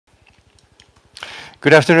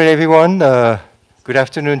Good afternoon, everyone. Good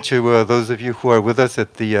afternoon to those of you who are with us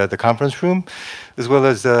at the conference room, as well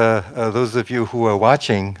as those of you who are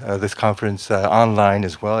watching this conference online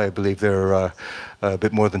as well. I believe there are a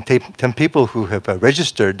bit more than 10 people who have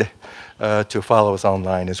registered to follow us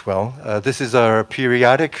online as well. This is our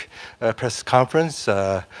periodic press conference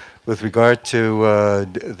with regard to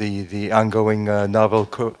the ongoing novel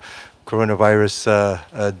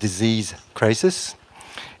coronavirus disease crisis.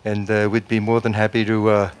 And we'd be more than happy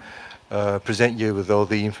to present you with all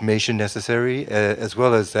the information necessary, as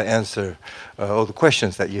well as answer all the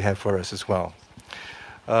questions that you have for us as well.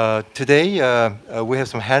 Today, we have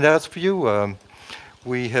some handouts for you.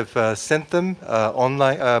 We have sent them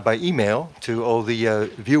online by email to all the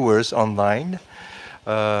viewers online.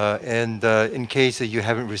 And in case you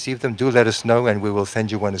haven't received them, do let us know, and we will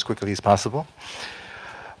send you one as quickly as possible.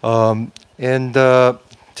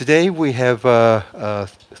 Today we have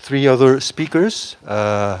three other speakers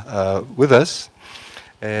with us.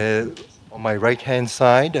 On my right-hand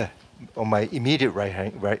side, on my immediate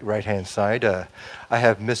right-hand side, I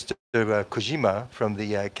have Mr. KOJIMA from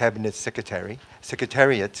the Cabinet Secretariat.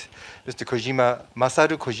 Mr. KOJIMA,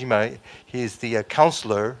 Masaru KOJIMA, he is the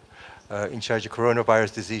Councilor in charge of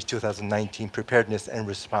Coronavirus Disease 2019 Preparedness and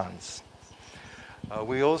Response.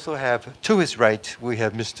 We also have, to his right, we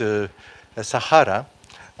have Mr. SAHARA,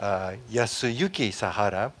 Yasuyuki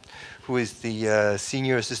SAHARA, who is the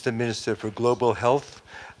Senior Assistant Minister for Global Health,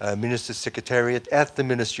 Minister's Secretariat at the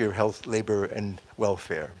Ministry of Health, Labor, and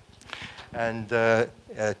Welfare. And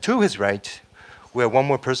to his right, we have one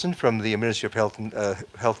more person from the Ministry of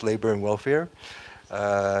Health, Labor, and Welfare,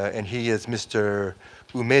 and he is Mr.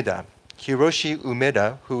 UMEDA, Hiroshi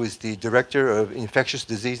UMEDA, who is the Director of Infectious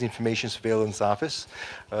Disease Information Surveillance Office,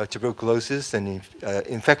 Tuberculosis and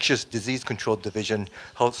Infectious Disease Control Division,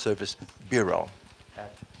 Health Service Bureau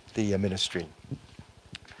at the Ministry.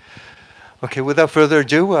 Okay, without further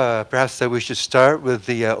ado, perhaps we should start with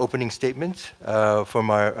the opening statement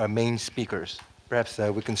from our main speakers. Perhaps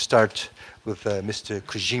we can start with Mr.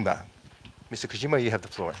 KOJIMA. Mr. KOJIMA, you have the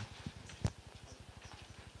floor.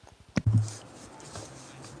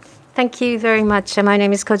 Thank you very much. My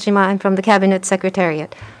name is KOJIMA. I'm from the Cabinet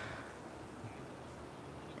Secretariat.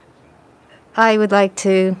 I would like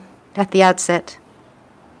to, at the outset,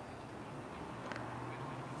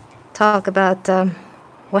 talk about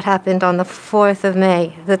what happened on the 4th of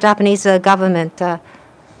May. The Japanese government,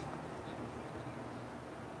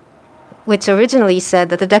 which originally said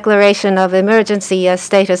that the declaration of emergency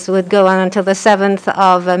status would go on until the 7th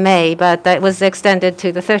of May, but that was extended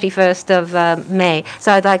to the 31st of May.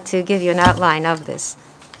 So I'd like to give you an outline of this.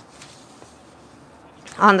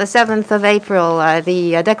 On the 7th of April,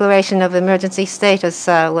 the declaration of emergency status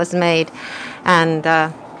was made,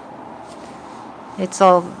 and it's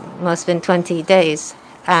almost been 20 days.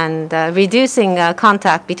 And reducing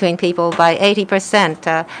contact between people by 80%,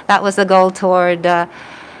 that was the goal toward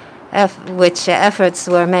which efforts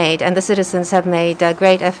were made, and the citizens have made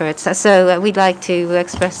great efforts. So we'd like to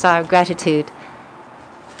express our gratitude.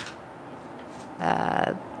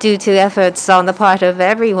 Due to efforts on the part of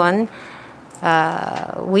everyone,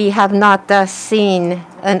 we have not seen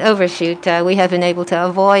an overshoot. We have been able to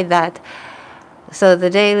avoid that. So the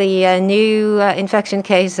daily new infection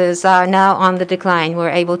cases are now on the decline. We're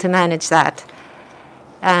able to manage that.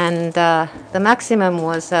 And the maximum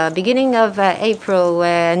was beginning of April,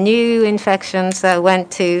 where new infections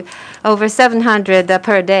went to over 700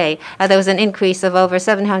 per day. There was an increase of over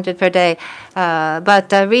 700 per day.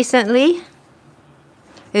 But recently,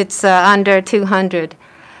 it's under 200.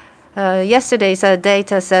 Yesterday's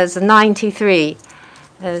data says 93.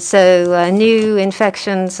 So new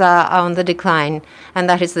infections are on the decline, and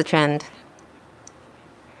that is the trend.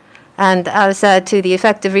 And as to the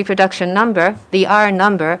effective reproduction number, the R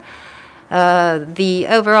number, the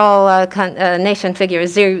overall nation figure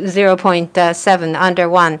is 0.7, under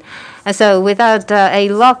 1. And so without a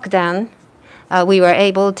lockdown, we were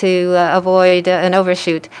able to avoid an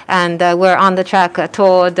overshoot, and we're on the track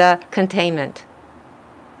toward containment.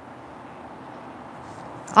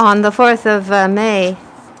 On the 4th of May,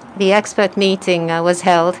 the expert meeting was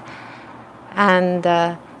held, and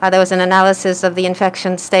there was an analysis of the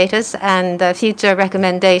infection status, and future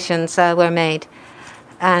recommendations were made.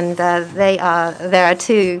 And there are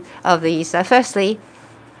two of these. Firstly,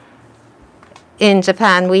 in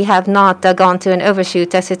Japan, we have not gone to an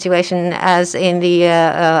overshoot situation as in the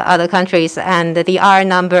other countries, and the R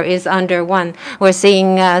number is under 1. We're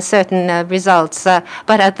seeing certain results, but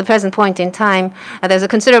at the present point in time, there's a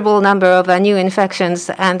considerable number of new infections,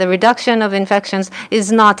 and the reduction of infections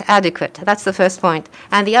is not adequate. That's the first point.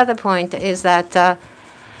 And the other point is that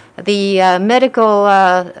the medical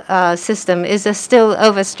system is still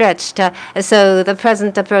overstretched, so the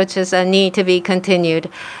present approaches need to be continued.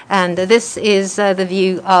 And this is the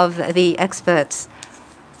view of the experts.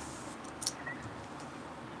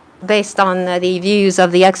 Based on the views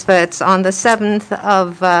of the experts, on the 7th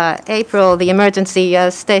of April, the emergency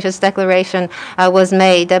status declaration was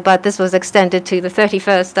made, but this was extended to the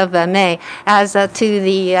 31st of May. As to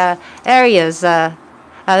the areas,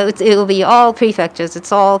 it will be all prefectures.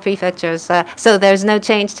 It's all prefectures. So there's no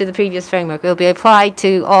change to the previous framework. It will be applied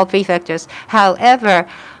to all prefectures. However,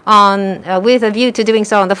 with a view to doing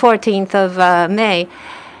so on the 14th of May,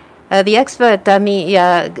 the expert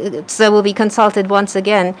will be consulted once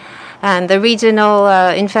again, and the regional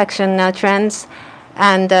infection trends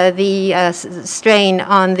and the strain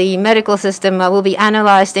on the medical system will be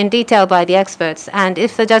analyzed in detail by the experts. And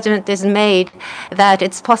if the judgment is made that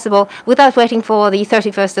it's possible, without waiting for the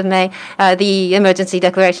 31st of May, the emergency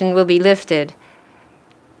declaration will be lifted.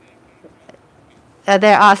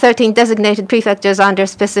 There are 13 designated prefectures under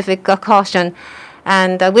specific caution.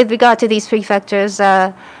 And with regard to these prefectures,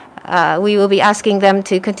 we will be asking them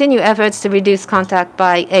to continue efforts to reduce contact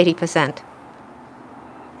by 80%.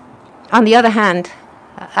 On the other hand,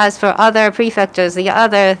 as for other prefectures, the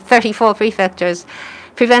other 34 prefectures,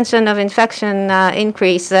 prevention of infection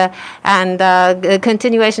increase and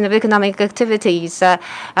continuation of economic activities,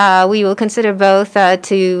 we will consider both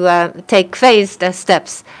to take phased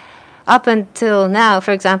steps. Up until now,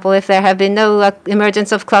 for example, if there have been no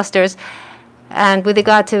emergence of clusters, and with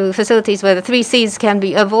regard to facilities where the 3 Cs can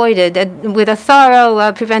be avoided, with a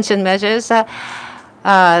thorough prevention measures,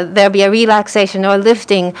 there'll be a relaxation or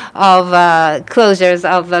lifting of closures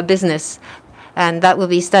of business, and that will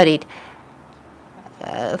be studied.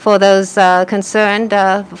 For those concerned,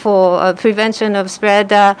 for prevention of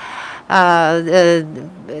spread,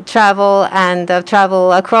 travel and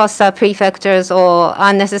travel across prefectures or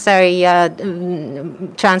unnecessary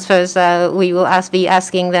transfers, we will be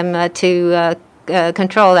asking them to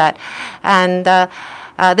control that. And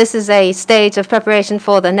this is a stage of preparation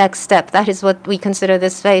for the next step. That is what we consider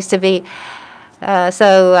this phase to be.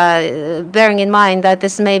 So bearing in mind that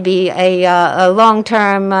this may be a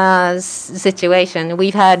long-term situation,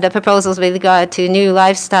 we've had proposals with regard to new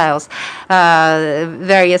lifestyles,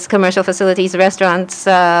 various commercial facilities, restaurants,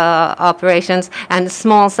 operations, and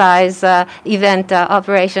small-size event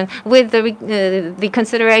operation. With the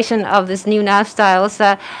consideration of this new lifestyles,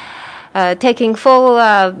 taking full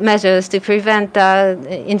measures to prevent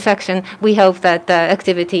infection, we hope that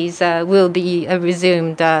activities will be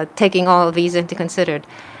resumed, taking all of these into considered.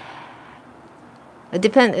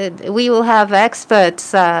 We will have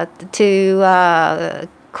experts to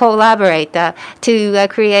collaborate to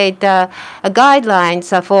create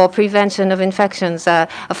guidelines for prevention of infections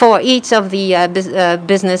for each of the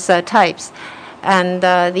business types. And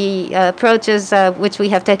the approaches which we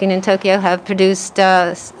have taken in Tokyo have produced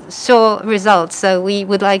sure results. So we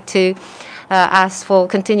would like to ask for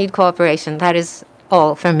continued cooperation. That is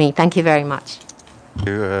all from me. Thank you very much.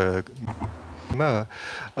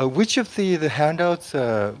 Which of the handouts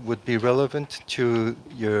would be relevant to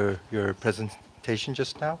your presentation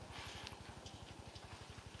just now?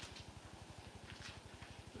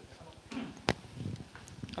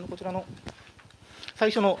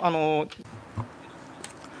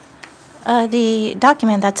 The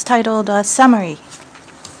document that's titled Summary.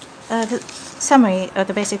 The summary of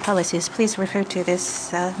the basic policies. Please refer to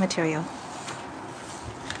this material.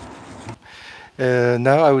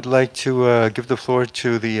 Now I would like to give the floor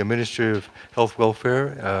to the Minister of Health,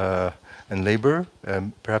 Welfare and Labor.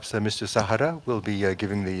 Perhaps Mr. Sahara will be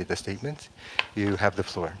giving the statement. You have the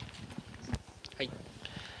floor.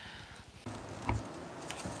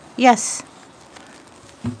 Yes.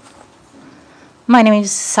 My name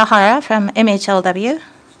is Sahara from MHLW.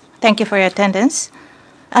 Thank you for your attendance.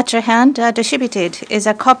 At your hand, distributed is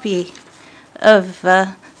a copy of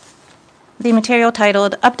the material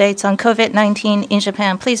titled Updates on COVID-19 in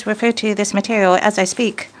Japan. Please refer to this material as I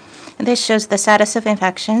speak. This shows the status of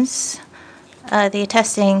infections, the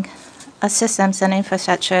testing systems and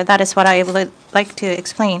infrastructure. That is what I would like to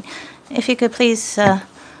explain. If you could please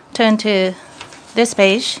turn to this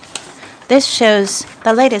page. This shows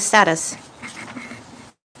the latest status.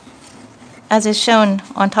 As is shown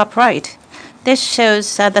on top right, this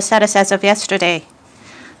shows the status as of yesterday.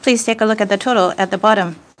 Please take a look at the total at the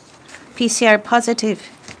bottom. PCR positive.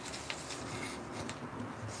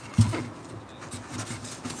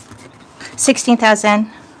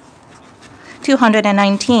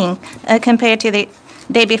 16,219 compared to the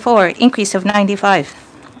day before, increase of 95.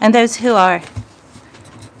 And those who are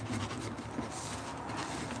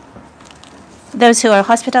Those who are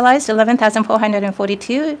hospitalized,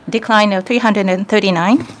 11,442, decline of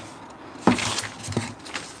 339.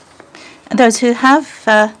 Those who have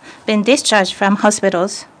been discharged from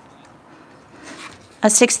hospitals,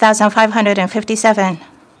 6,557.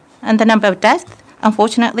 And the number of deaths,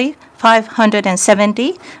 unfortunately,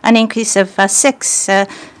 570, an increase of 6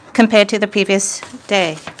 compared to the previous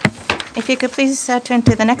day. If you could please turn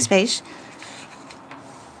to the next page.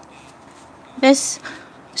 This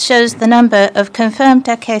shows the number of confirmed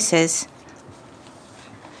cases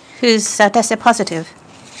who's tested positive.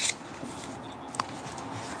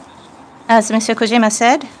 As Mr. Kojima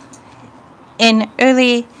said, in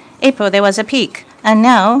early April there was a peak, and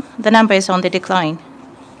now the number is on the decline.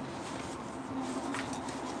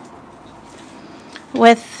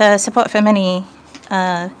 With support from many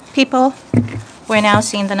people, we're now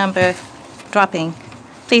seeing the number dropping.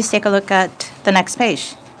 Please take a look at the next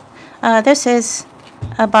page. This is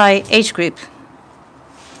by age group.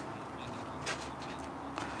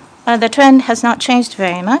 The trend has not changed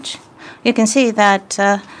very much. You can see that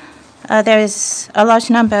there is a large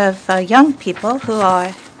number of young people who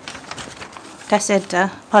are tested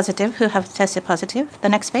positive, who have tested positive. The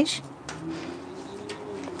next page.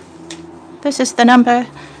 This is the number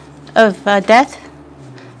of death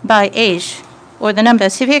by age, or the number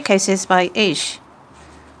of severe cases by age.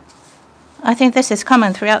 I think this is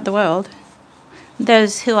common throughout the world.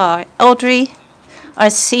 Those who are elderly are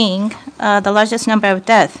seeing the largest number of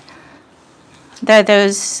deaths. There are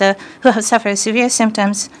those who have suffered severe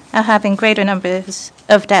symptoms are having greater numbers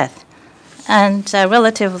of death, and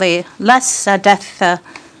relatively less death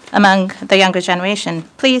among the younger generation.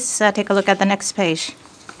 Please take a look at the next page.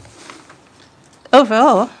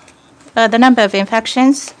 Overall, the number of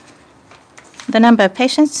infections, the number of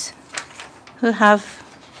patients who have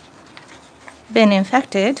been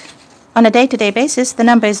infected, on a day-to-day basis, the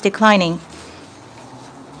number is declining.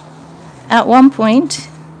 At one point,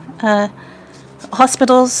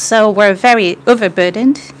 hospitals were very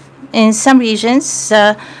overburdened. In some regions,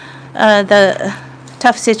 the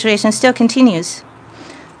tough situation still continues.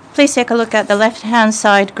 Please take a look at the left-hand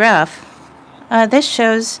side graph. This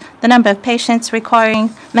shows the number of patients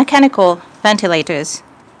requiring mechanical ventilators.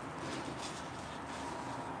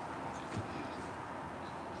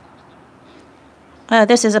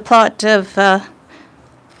 This is a plot of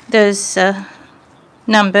those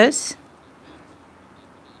numbers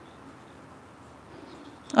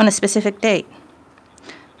on a specific date.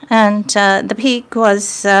 And the peak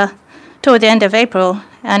was toward the end of April,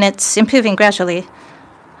 and it's improving gradually.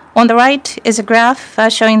 On the right is a graph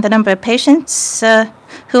showing the number of patients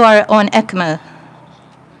who are on ECMO.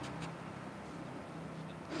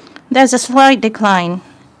 There's a slight decline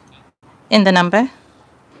in the number.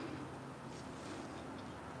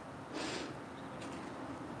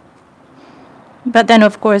 But then,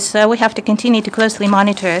 of course, we have to continue to closely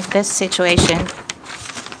monitor this situation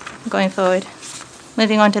going forward.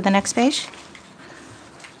 Moving on to the next page.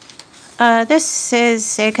 This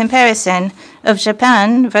is a comparison of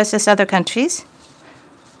Japan versus other countries.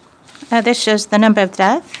 This shows the number of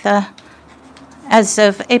deaths as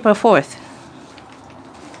of April 4th.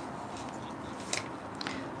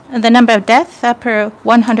 The number of deaths per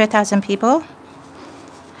 100,000 people,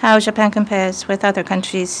 how Japan compares with other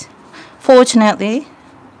countries. Fortunately,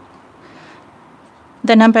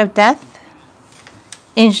 the number of deaths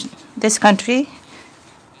in this country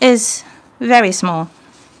is very small.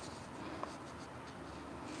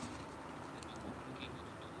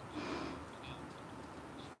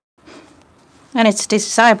 And it's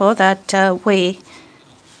desirable that we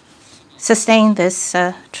sustain this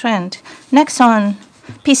trend. Next on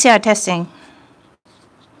PCR testing.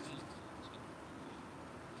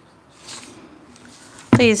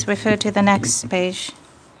 Please refer to the next page.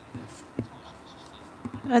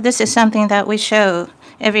 This is something that we show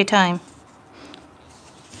every time.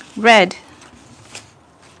 Red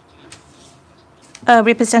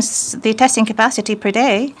represents the testing capacity per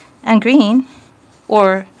day, and green,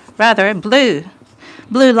 or rather blue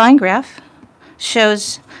line graph,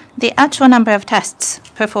 shows the actual number of tests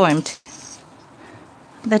performed.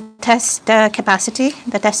 The testing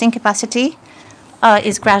capacity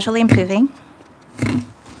is gradually improving,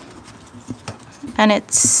 and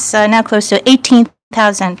it's now close to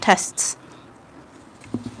 18,000 tests.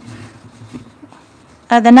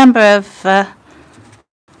 The number of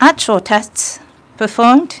actual tests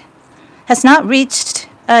performed has not reached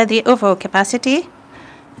the overall capacity.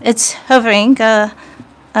 It's hovering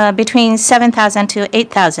between 7,000 to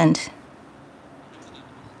 8,000.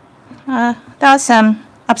 There are some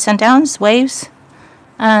ups and downs, waves,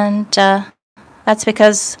 and That's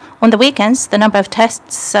because on the weekends, the number of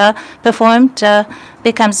tests performed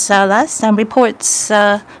becomes less, and reports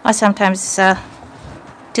are sometimes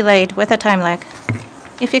delayed with a time lag.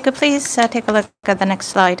 If you could please take a look at the next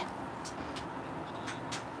slide.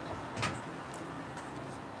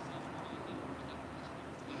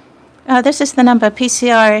 This is the number of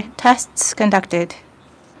PCR tests conducted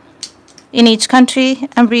in each country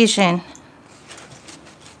and region.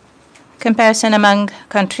 Comparison among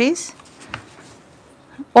countries.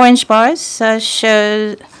 Orange bars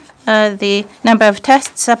show the number of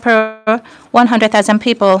tests per 100,000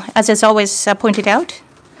 people. As is always pointed out,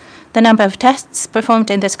 the number of tests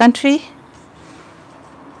performed in this country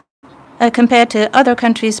compared to other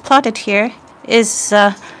countries plotted here is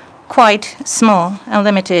quite small and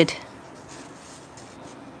limited.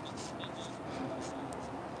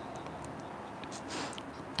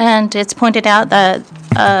 And it's pointed out that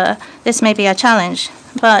this may be a challenge.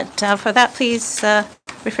 But for that, please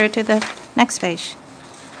refer to the next page.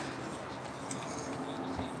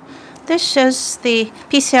 This shows the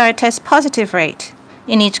PCR test positive rate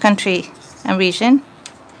in each country and region.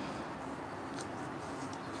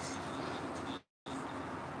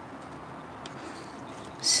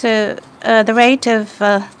 So the rate of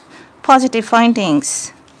positive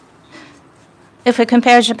findings, if we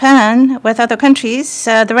compare Japan with other countries,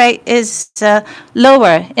 the rate is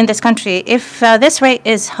lower in this country. If this rate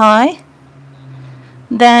is high,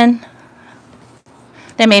 then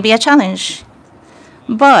there may be a challenge.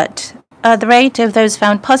 But the rate of those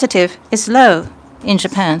found positive is low in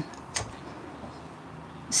Japan.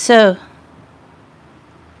 So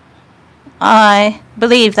I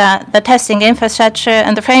believe that the testing infrastructure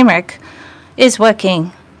and the framework is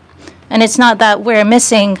working. And it's not that we're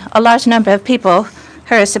missing a large number of people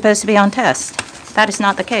who are supposed to be on test. That is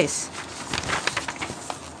not the case.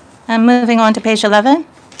 And moving on to page 11.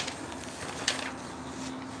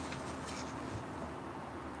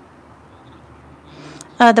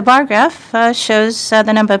 The bar graph shows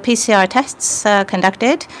the number of PCR tests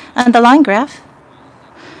conducted, and the line graph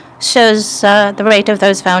shows the rate of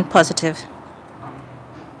those found positive.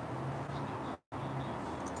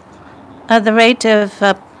 The rate of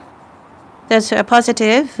those are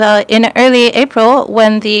positive. In early April,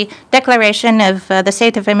 when the declaration of the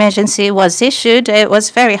state of emergency was issued, it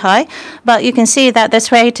was very high. But you can see that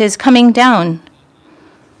this rate is coming down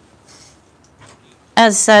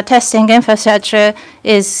as testing infrastructure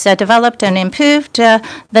is developed and improved.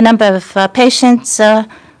 The number of patients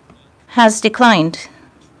has declined.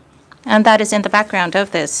 And that is in the background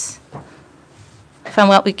of this, from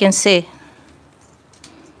what we can see.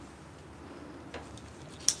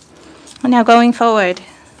 Now going forward,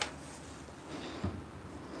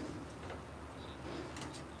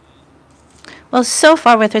 well, so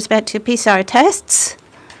far with respect to PCR tests,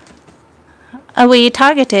 we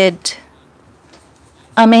targeted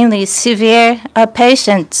mainly severe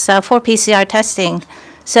patients for PCR testing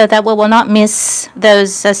so that we will not miss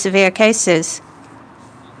those severe cases.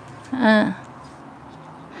 And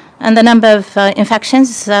the number of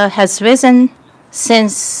infections has risen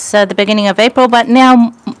since the beginning of April, but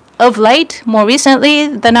now of late, more recently,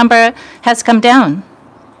 the number has come down.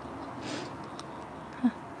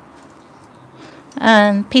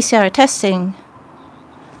 And PCR testing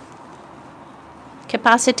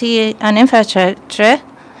capacity and infrastructure,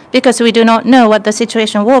 because we do not know what the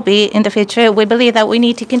situation will be in the future, we believe that we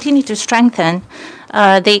need to continue to strengthen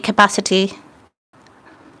the capacity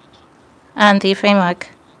and the framework.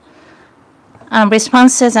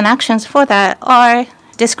 Responses and actions for that are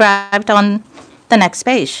described on the next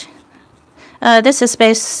page. This is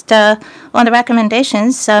based on the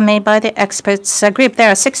recommendations made by the experts group.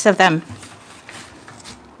 There are 6 of them.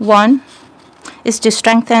 One is to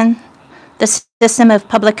strengthen the system of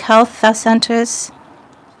public health centers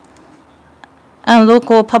and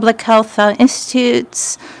local public health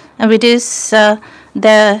institutes and reduce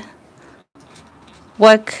their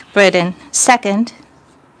work burden. Second,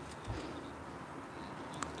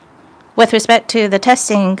 with respect to the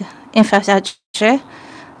testing infrastructure,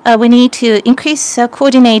 we need to increase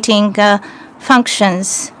coordinating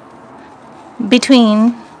functions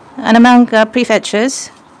between and among prefectures.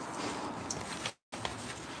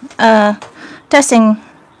 Testing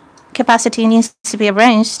capacity needs to be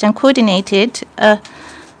arranged and coordinated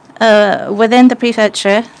within the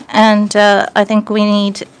prefecture, and I think we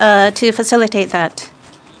need to facilitate that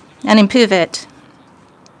and improve it.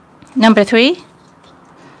 Number 3,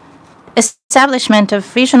 establishment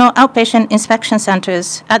of regional outpatient inspection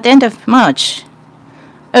centers at the end of March,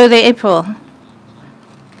 early April.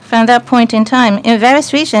 From that point in time, in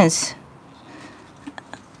various regions,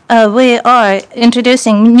 we are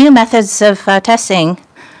introducing new methods of testing.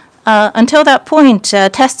 Until that point,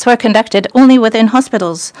 tests were conducted only within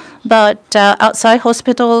hospitals, but outside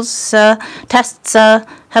hospitals, tests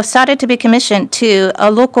have started to be commissioned to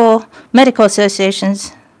local medical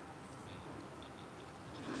associations.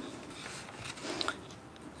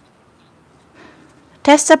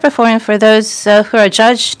 Tests are performed for those who are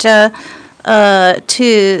judged to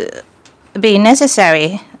be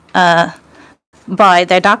necessary by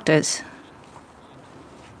their doctors.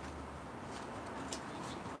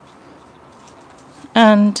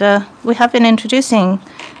 And we have been introducing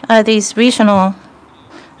these regional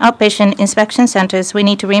outpatient inspection centers. We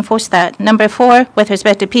need to reinforce that. Number 4, with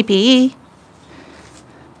respect to PPE,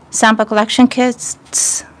 sample collection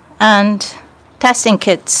kits, and testing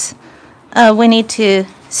kits, we need to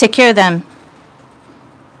secure them.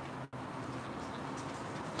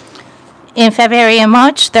 In February and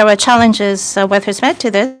March, there were challenges with respect to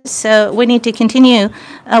this, so we need to continue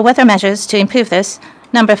with our measures to improve this.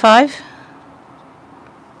 Number 5,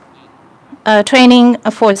 training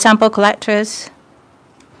for sample collectors.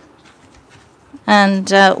 And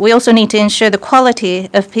we also need to ensure the quality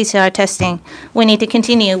of PCR testing. We need to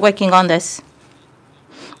continue working on this.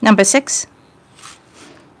 Number 6,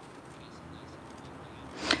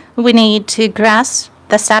 we need to grasp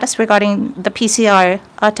the status regarding the PCR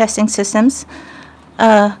testing systems.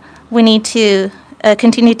 We need to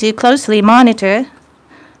continue to closely monitor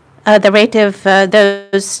the rate of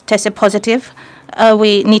those tested positive.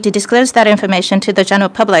 We need to disclose that information to the general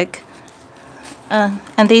public.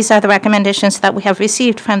 And these are the recommendations that we have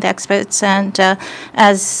received from the experts. And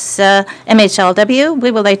as MHLW,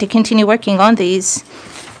 we would like to continue working on these.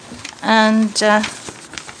 And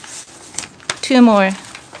 2 more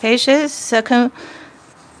pages.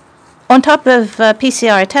 On top of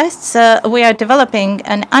PCR tests, we are developing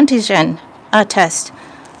an antigen test.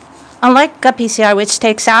 Unlike a PCR, which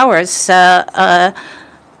takes hours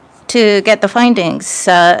to get the findings,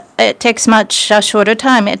 it takes much shorter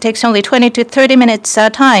time. It takes only 20 to 30 minutes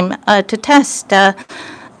time to test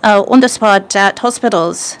on the spot at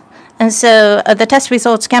hospitals. And so the test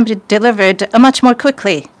results can be delivered much more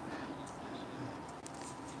quickly.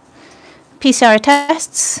 PCR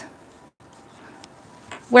tests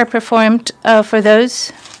were performed for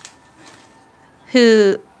those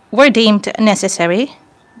who were deemed necessary.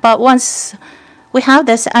 But once we have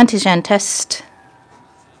this antigen test,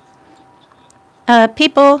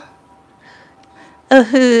 people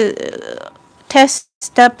who test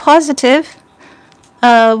positive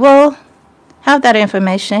will have that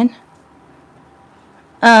information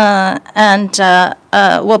and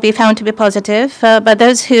will be found to be positive. But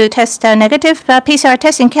those who test negative, PCR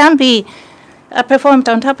testing can be performed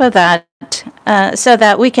on top of that so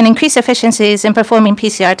that we can increase efficiencies in performing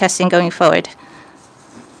PCR testing going forward.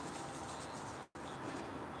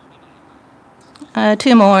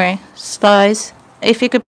 2 more slides. If you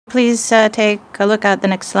could please take a look at the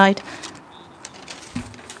next slide.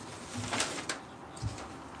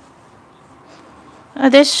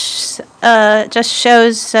 This just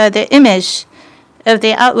shows the image of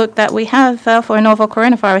the outlook that we have for novel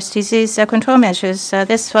coronavirus disease control measures.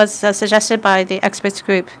 This was suggested by the experts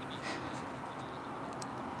group.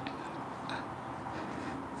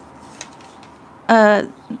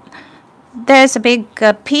 There's a big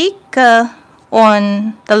peak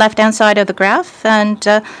on the left-hand side of the graph, and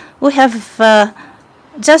we have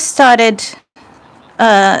just started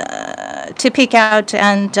to peak out,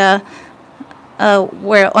 and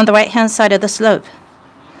we're on the right-hand side of the slope.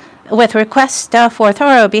 With request for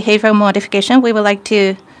thorough behavioral modification, we would like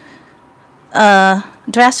to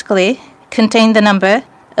drastically contain the number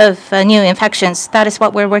of new infections. That is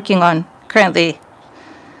what we're working on currently.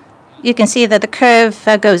 You can see that the curve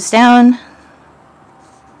goes down,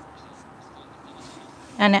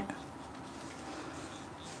 and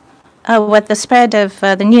with the spread of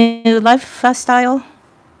the new lifestyle,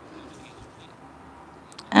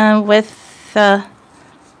 and with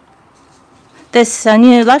this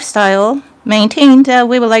new lifestyle maintained,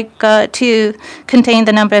 we would like to contain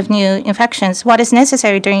the number of new infections. What is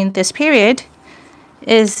necessary during this period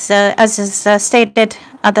is, as is stated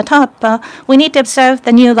at the top, we need to observe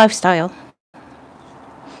the new lifestyle.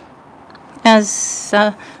 As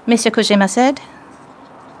Mr. KOJIMA said,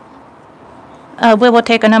 we will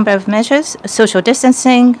take a number of measures: social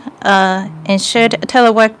distancing, ensured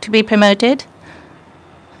telework to be promoted,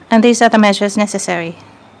 and these are the measures necessary.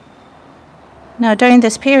 Now, during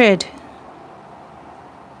this period,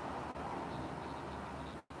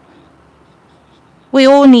 we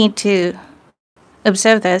all need to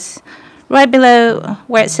observe this. Right below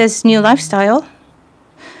where it says new lifestyle,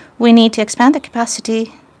 we need to expand the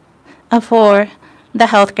capacity for the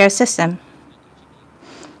healthcare system.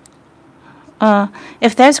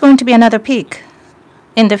 If there's going to be another peak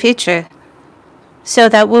in the future, so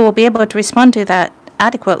that we will be able to respond to that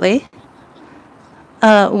adequately,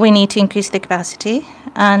 we need to increase the capacity.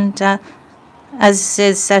 And as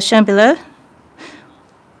is shown below,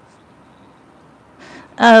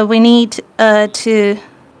 we need to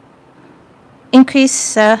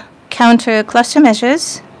increase counter cluster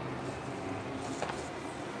measures.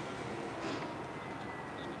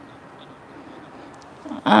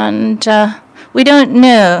 And we don't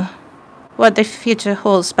know what the future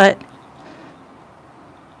holds, but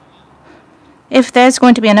if there's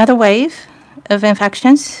going to be another wave of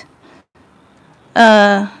infections,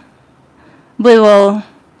 we will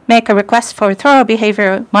make a request for thorough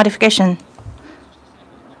behavior modification.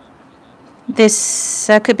 This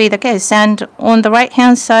could be the case. And on the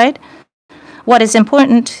right-hand side, what is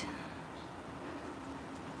important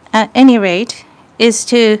at any rate is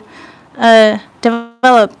to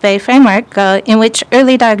develop a framework in which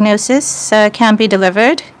early diagnosis can be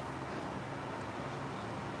delivered,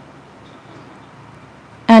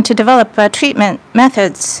 and to develop treatment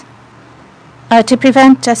methods to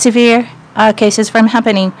prevent severe cases from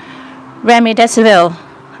happening. Remdesivir,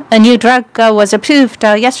 a new drug, was approved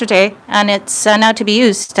yesterday, and it's now to be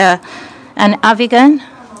used. And Avigan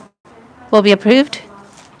will be approved.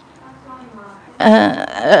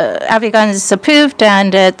 Avigan is approved,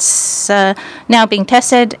 and it's now being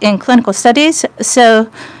tested in clinical studies. So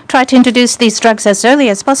try to introduce these drugs as early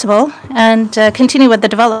as possible and continue with the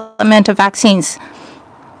development of vaccines.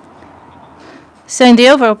 So in the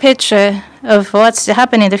overall picture of what's to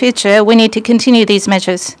happen in the future, we need to continue these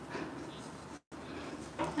measures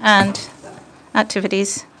and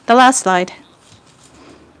activities. The last slide.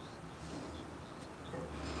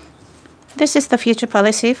 This is the future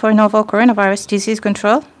policy for novel coronavirus disease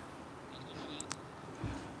control.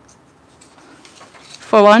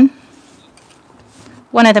 For one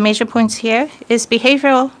of the major points here is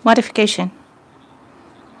behavioral modification.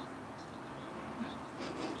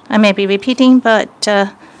 I may be repeating, but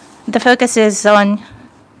the focus is on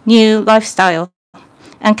new lifestyle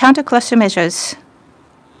and counter-cluster measures.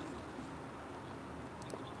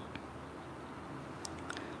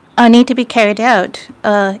 Need to be carried out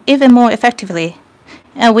even more effectively.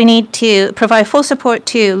 And we need to provide full support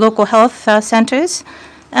to local health centers.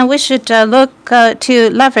 And we should look to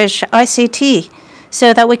leverage ICT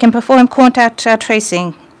so that we can perform contact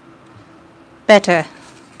tracing better.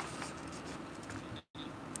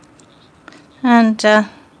 And to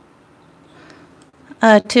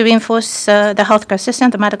reinforce the healthcare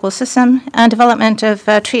system, the medical system, and development of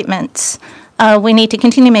treatments, we need to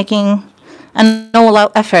continue making an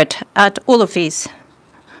all-out effort at all of these.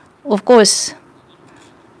 Of course,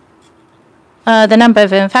 the number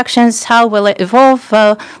of infections, how will it evolve?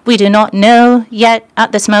 We do not know yet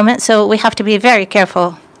at this moment, so we have to be very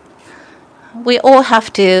careful. We all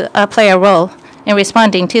have to play a role in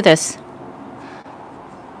responding to this.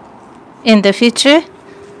 In the future,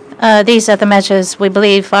 these are the measures we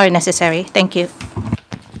believe are necessary. Thank you.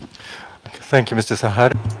 Thank you, Mr.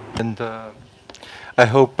 Sahara. And I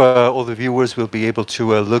hope all the viewers will be able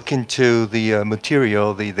to look into the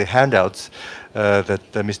material, the handouts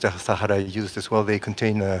that Mr. Sahara used as well. They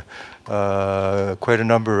contain quite a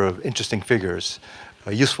number of interesting figures,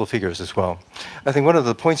 useful figures as well. I think one of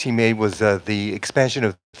the points he made was the expansion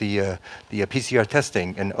of the PCR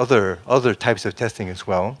testing and other types of testing as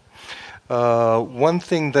well. One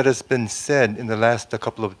thing that has been said in the last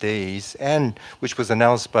couple of days, and which was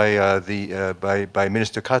announced by by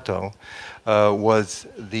Minister Kato, was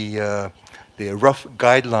the rough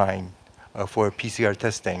guideline for PCR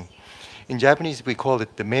testing. In Japanese, we call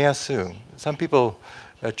it the meyasu. Some people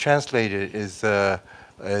translate it as a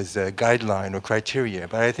guideline or criteria,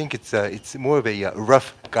 but I think it's more of a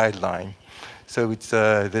rough guideline. So it's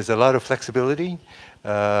there's a lot of flexibility.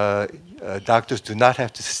 Doctors do not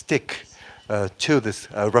have to stick to this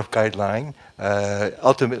rough guideline.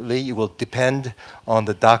 Ultimately, it will depend on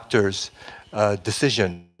the doctor's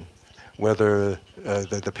decision whether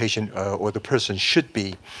the patient or the person should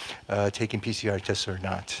be taking PCR tests or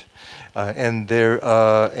not. And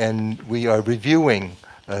we are reviewing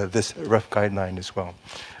this rough guideline as well.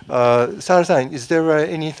 Sahara-san, is there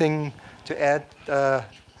anything to add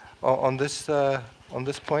on this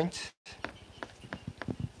point?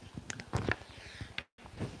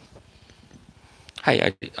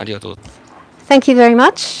 Thank you very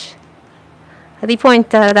much. The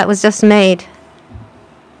point that was just made,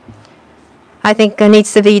 I think,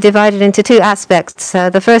 needs to be divided into two aspects.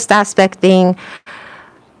 The first aspect being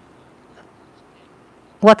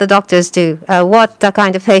what the doctors do. What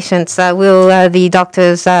kind of patients will the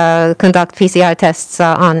doctors conduct PCR tests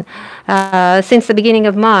on? Since the beginning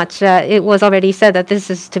of March, it was already said that this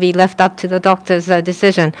is to be left up to the doctor's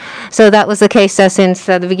decision. So that was the case since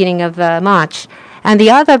the beginning of March. And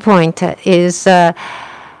the other point is to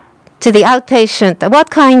the outpatient.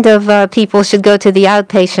 What kind of people should go to the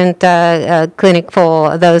outpatient clinic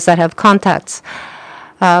for those that have contacts?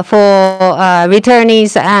 For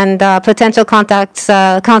returnees and potential contacts,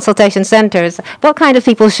 consultation centers, what kind of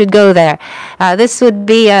people should go there? This would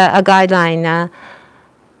be a guideline,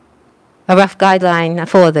 a rough guideline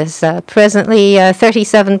for this. Presently,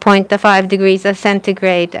 37.5 degrees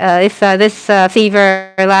centigrade. If this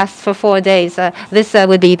fever lasts for 4 days, this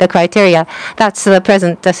would be the criteria. That's the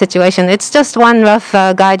present situation. It's just one rough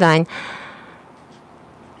guideline.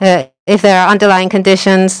 If there are underlying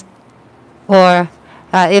conditions or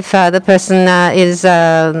if the person is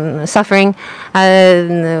suffering,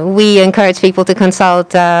 we encourage people to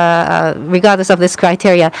consult regardless of this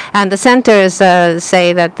criteria. And the centers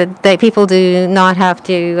say that people do not have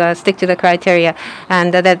to stick to the criteria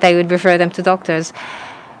and that they would refer them to doctors.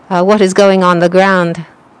 What is going on the ground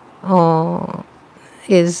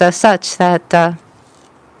is such that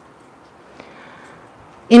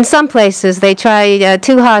in some places, they try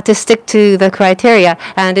too hard to stick to the criteria,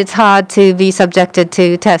 and it's hard to be subjected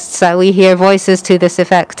to tests. We hear voices to this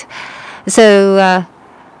effect. So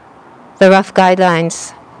the rough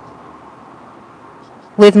guidelines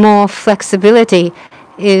with more flexibility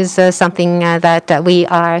is something that we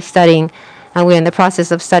are studying, and we're in the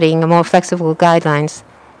process of studying more flexible guidelines.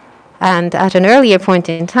 And at an earlier point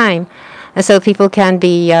in time, so people can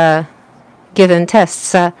be given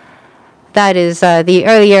tests. That is the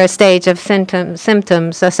earlier stage of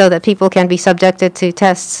symptoms so that people can be subjected to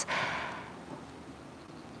tests.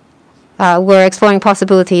 We're exploring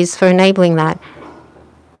possibilities for enabling that.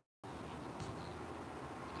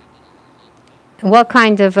 What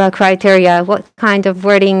kind of criteria, what kind of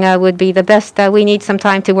wording would be the best? We need some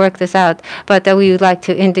time to work this out, but we would like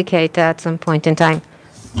to indicate at some point in time.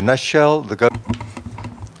 In a nutshell, the government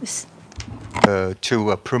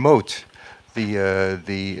to promote the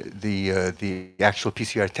actual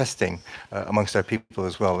PCR testing amongst our people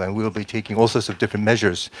as well, and we'll be taking all sorts of different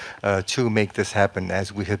measures to make this happen,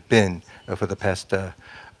 as we have been for the past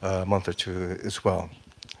month or two as well.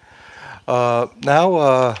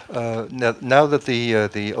 Now that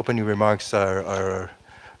the opening remarks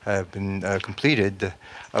have been completed,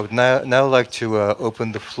 I would now like to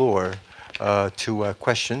open the floor to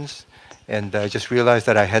questions. And I just realized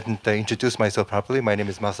that I hadn't introduced myself properly. My name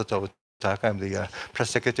is Masato. I'm the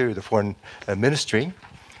press secretary of the Foreign Ministry,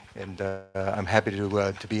 and I'm happy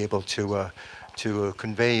to be able to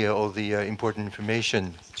convey all the important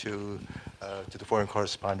information to the foreign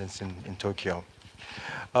correspondents in Tokyo.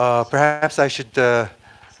 Perhaps I should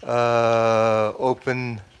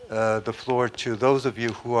open the floor to those of you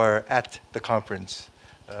who are at the conference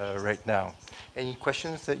right now. Any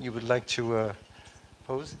questions that you would like to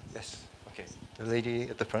pose? Yes. Okay. The lady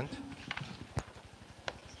at the front.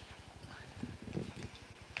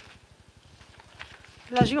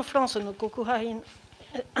 My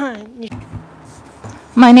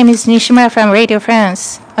name is Nishimura from Radio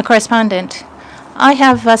France, a correspondent. I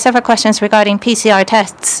have several questions regarding PCR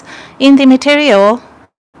tests. In the material,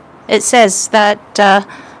 it says that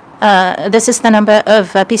this is the number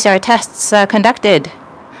of PCR tests conducted.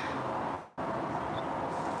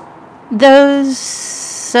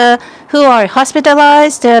 Those who are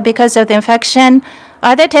hospitalized because of the infection,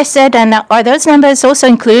 are they tested, and are those numbers also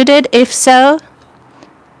included? If so,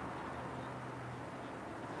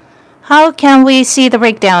 how can we see the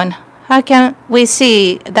breakdown? How can we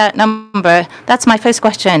see that number? That's my first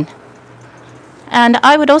question. And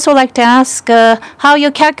I would also like to ask how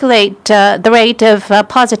you calculate the rate of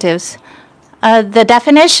positives. The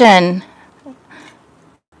definition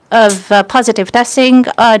of positive testing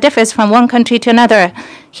differs from one country to another.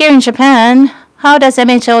 Here in Japan, how does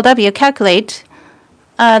MHLW calculate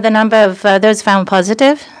the number of those found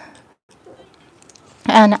positive?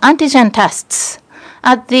 And antigen tests.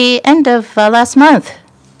 At the end of last month,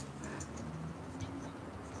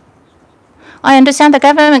 I understand the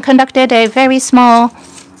government conducted a very small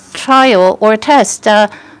trial or test.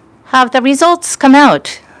 Have the results come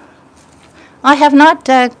out? I have not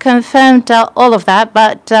confirmed all of that,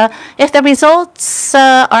 but if the results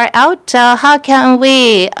are out, how can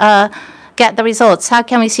we get the results? How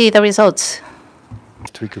can we see the results?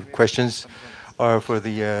 Three questions are for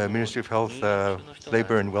the Ministry of Health,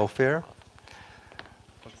 Labor and Welfare.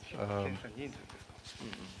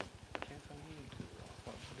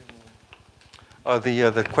 Are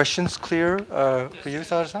the questions clear for you,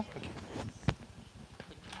 Sahara-san? Okay.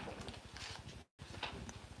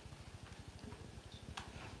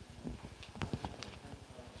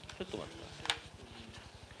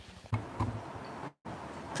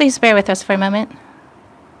 Please bear with us for a moment.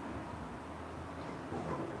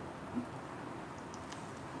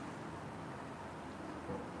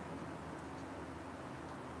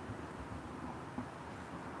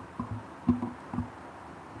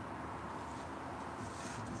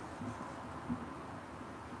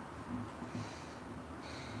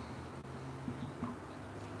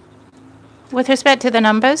 With respect to the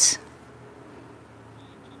numbers,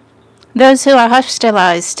 those who are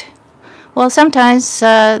hospitalized, well, sometimes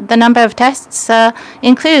the number of tests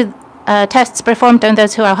include tests performed on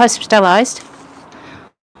those who are hospitalized.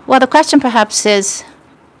 Well, the question perhaps is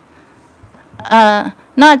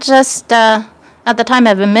not just at the time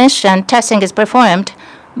of admission testing is performed,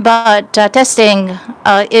 but testing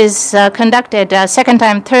is conducted second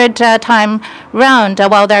time, third time round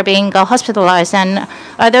while they're being hospitalized. And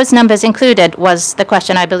are those numbers included was the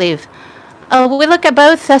question, I believe. We look at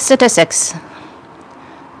both statistics.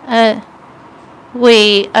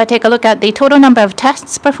 We take a look at the total number of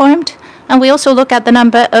tests performed, and we also look at the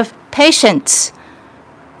number of patients.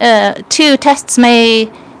 2 tests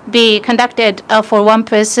may be conducted for 1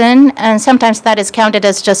 person, and sometimes that is counted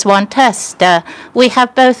as just 1 test. We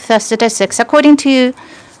have both statistics. According to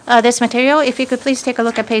this material, if you could please take a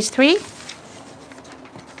look at page 3.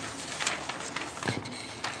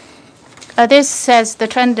 This says the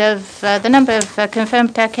trend of the number of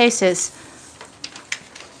confirmed cases.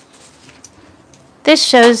 This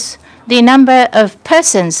shows the number of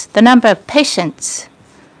persons, the number of patients.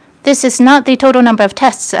 This is not the total number of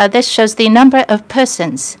tests. This shows the number of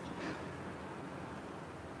persons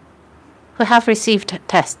who have received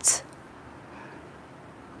tests.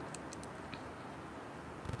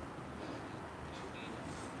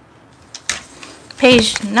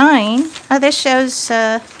 Page 9, this shows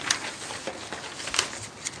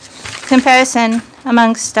comparison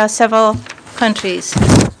amongst several countries.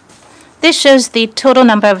 This shows the total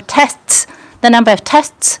number of tests, the number of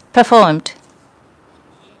tests performed.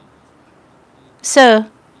 So,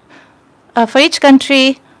 for each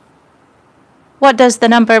country, what does the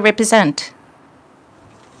number represent?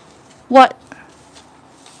 What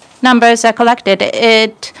numbers are collected?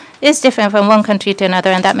 It is different from one country to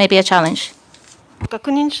another, and that may be a challenge.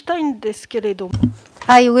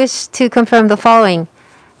 I wish to confirm the following.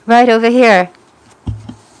 Right over here,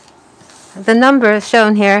 the number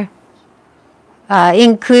shown here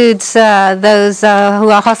includes those who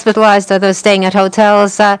are hospitalized or those staying at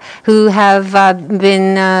hotels who have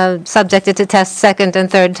been subjected to tests second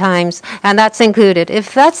and third times, and that's included.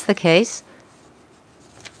 If that's the case,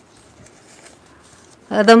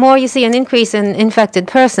 the more you see an increase in infected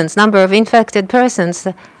persons, number of infected persons,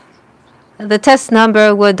 the test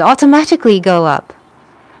number would automatically go up.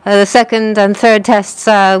 The second and third tests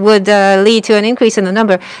would lead to an increase in the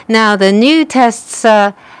number. Now, the new tests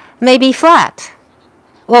may be flat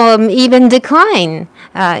or even decline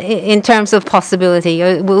in terms of possibility.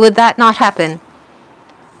 Would that not happen?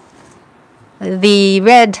 The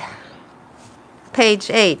red page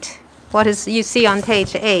 8, what is you see on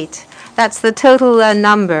page 8, that's the total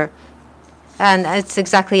number, and it's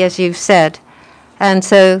exactly as you've said. And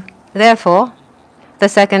so, therefore, the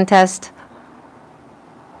second test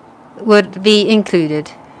would be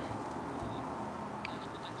included.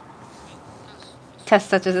 Tests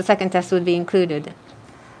such as the second test would be included.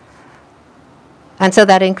 And so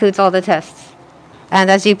that includes all the tests. And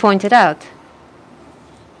as you pointed out,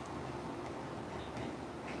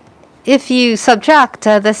 if you subtract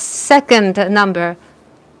the second number,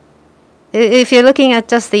 if you're looking at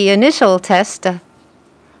just the initial test,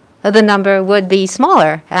 the number would be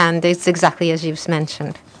smaller, and it's exactly as you've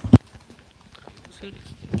mentioned.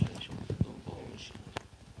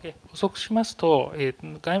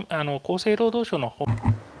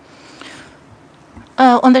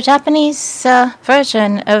 On the Japanese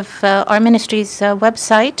version of our ministry's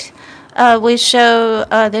website, we show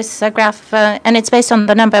this graph, and it's based on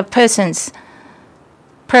the number of persons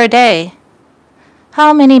per day.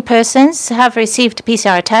 How many persons have received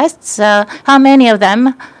PCR tests? How many of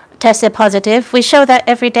them tested positive? We show that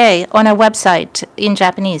every day on our website in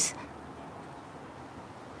Japanese.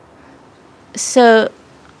 So,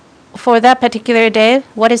 for that particular day,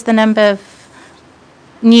 what is the number of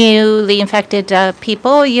newly infected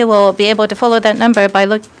people? You will be able to follow that number by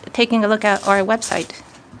taking a look at our website.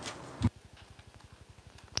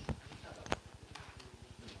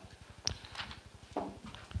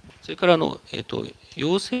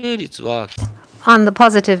 On the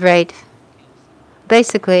positive rate,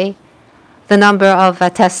 basically, the number of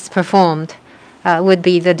tests performed would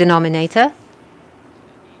be the denominator.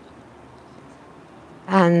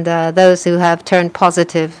 And those who have turned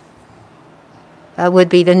positive would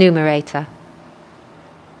be the numerator.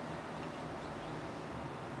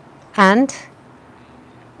 And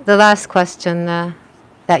the last question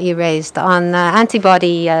that you raised on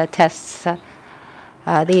antibody tests,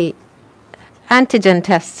 the antigen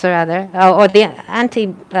tests rather, or the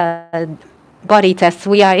antibody tests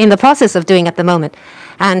we are in the process of doing at the moment.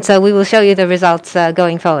 And so we will show you the results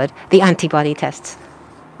going forward, the antibody tests.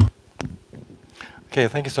 Okay,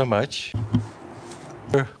 thank you so much.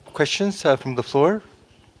 Questions from the floor?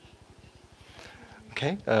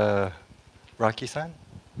 Okay, Rocky-san.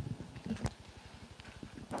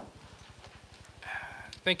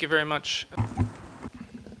 Thank you very much.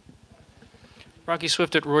 Rocky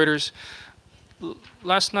Swift at Reuters.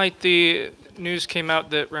 Last night the news came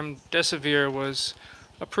out that remdesivir was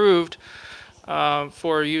approved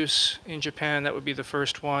for use in Japan. That would be the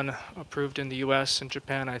first one approved in the US and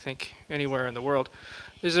Japan, I think, anywhere in the world.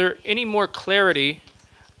 Is there any more clarity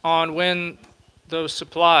on when those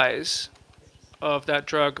supplies of that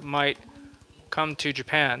drug might come to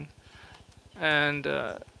Japan? And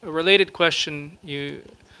a related question,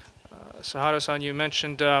 Sahara-san, you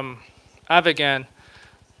mentioned Avigan.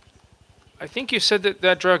 I think you said that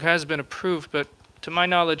that drug has been approved, but to my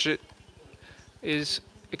knowledge, it is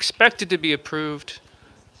expected to be approved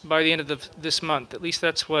by the end of this month. At least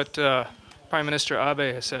that's what Prime Minister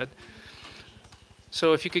Abe has said.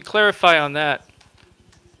 So if you could clarify on that.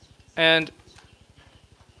 And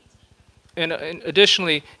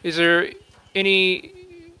additionally, is there any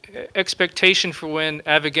expectation for when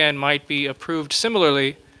Avigan might be approved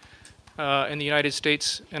similarly in the United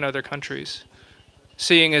States and other countries,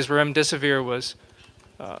 seeing as remdesivir was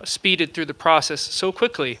speeded through the process so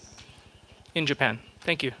quickly in Japan?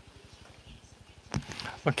 Thank you.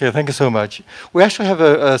 Okay, thank you so much. We actually have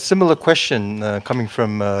a similar question coming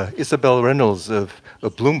from Isabel Reynolds of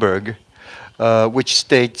Bloomberg, which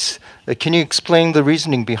states, can you explain the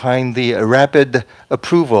reasoning behind the rapid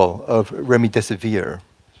approval of remdesivir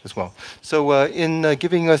as well? So in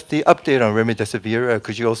giving us the update on remdesivir,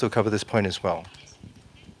 could you also cover this point as well?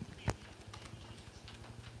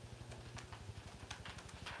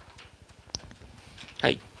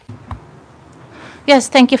 Hi. Yes,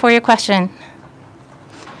 thank you for your question.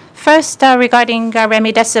 First, regarding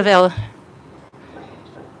remdesivir,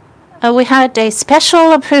 we had a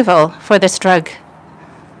special approval for this drug.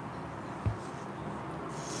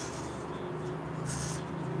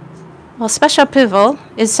 Well, special approval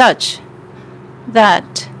is such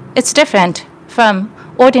that it's different from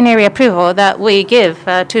ordinary approval that we give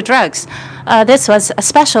to drugs. This was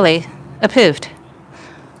especially approved.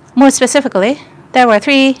 More specifically, there were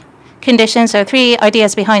three conditions or three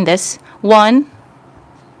ideas behind this. One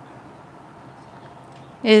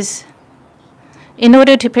is, in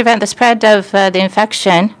order to prevent the spread of the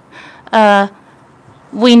infection,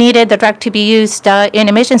 we needed the drug to be used in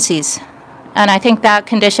emergencies. And I think that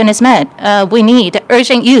condition is met. We need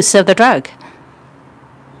urgent use of the drug.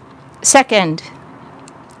 Second,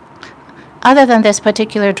 other than this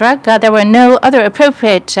particular drug, there were no other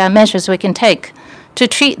appropriate measures we can take to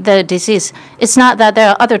treat the disease. It's not that there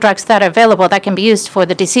are other drugs that are available that can be used for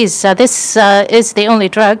the disease. This is the only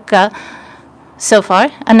drug so far.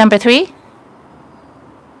 And number three,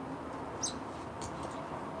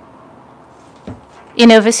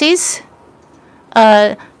 in overseas,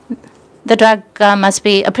 the drug must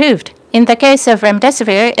be approved. In the case of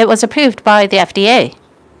remdesivir, it was approved by the FDA.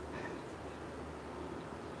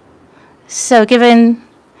 So given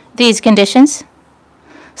these conditions,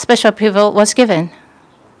 special approval was given.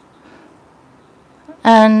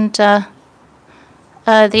 And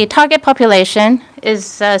the target population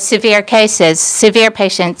is severe cases, severe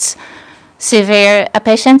patients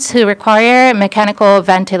who require mechanical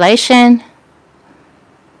ventilation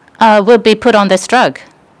will be put on this drug.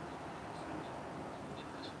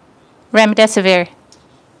 Remdesivir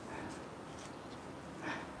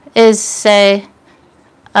is a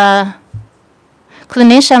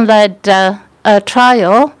clinician-led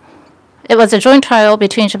trial. It was a joint trial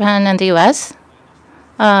between Japan and the US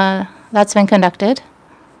that's been conducted.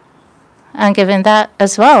 And given that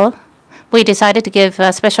as well, we decided to give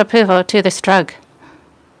special approval to this drug.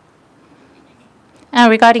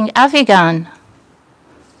 And regarding Avigan,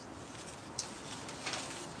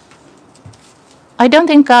 I don't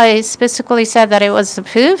think I specifically said that it was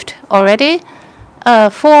approved already.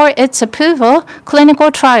 For its approval,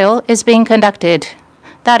 clinical trial is being conducted.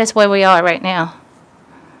 That is where we are right now.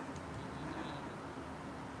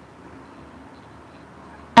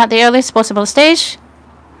 at the earliest possible stage,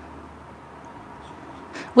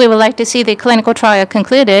 we would like to see the clinical trial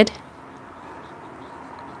concluded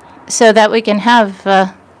so that we can have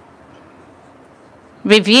a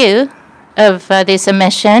review of the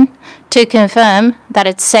submission to confirm that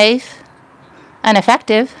it's safe and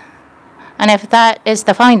effective. And if that is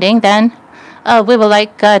the finding, then we would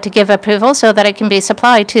like to give approval so that it can be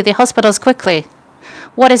supplied to the hospitals quickly.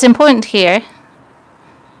 What is important here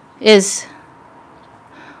is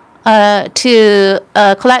to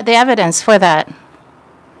collect the evidence for that.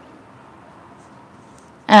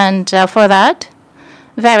 And for that,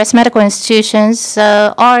 various medical institutions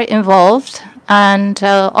are involved and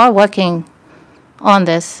are working on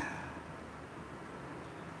this.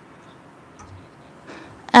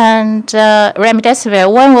 And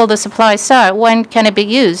remdesivir, when will the supply start? When can it be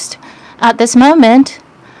used? At this moment,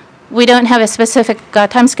 we don't have a specific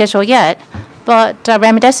time schedule yet, but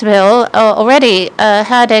remdesivir already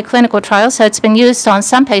had a clinical trial, so it's been used on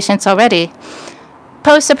some patients already.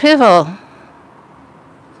 Post-approval,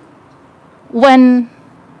 when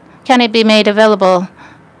can it be made available?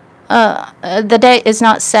 The date is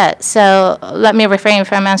not set, so let me refrain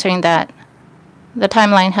from answering that. The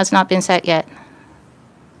timeline has not been set yet.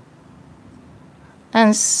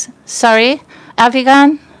 And sorry,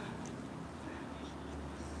 Avigan?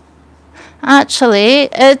 Actually,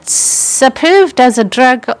 it's approved as a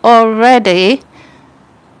drug already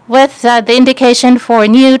with the indication for a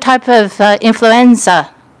new type of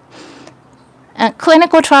influenza. A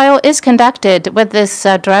clinical trial is conducted with this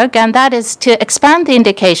drug, and that is to expand the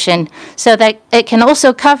indication so that it can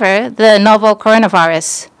also cover the novel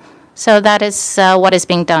coronavirus. So that is what is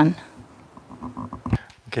being done.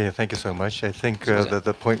 Okay, thank you so much. I think that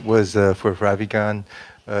the point was for Avigan,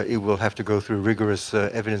 it will have to go through rigorous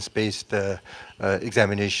evidence-based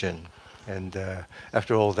examination. And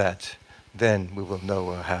after all that, then we will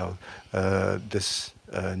know how this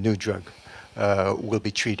new drug will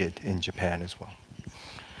be treated in Japan as well.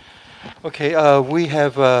 Okay, we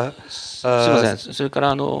have... すみません。それか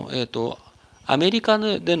らアメリカ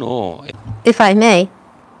での If I may,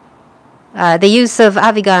 the use of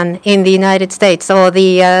Avigan in the United States, or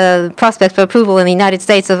the prospect for approval in the United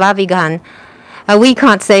States of Avigan, we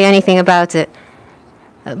can't say anything about it.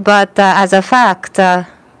 But as a fact,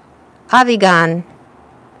 Avigan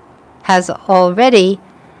has already,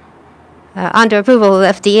 under approval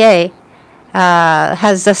of FDA,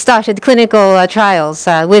 has started clinical trials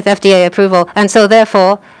with FDA approval. And so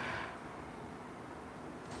therefore,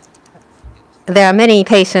 there are many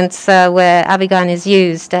patients where Avigan is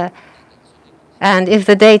used. And if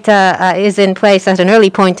the data is in place at an early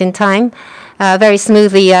point in time, very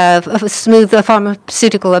smoothly, smooth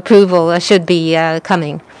pharmaceutical approval should be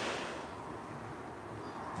coming.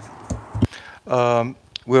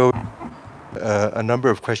 We'll a number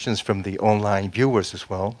of questions from the online viewers as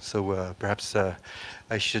well. So perhaps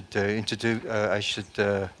I should introduce. I should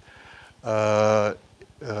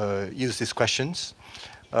use these questions.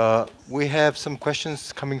 We have some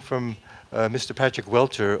questions coming from Mr. Patrick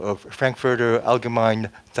Welter of Frankfurter Allgemeine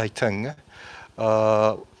Zeitung.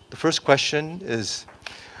 The first question is,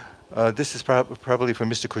 this is probably for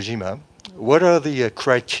Mr. Kojima. What are the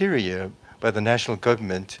criteria by the national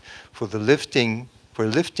government for lifting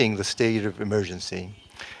the state of emergency,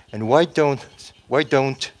 and why don't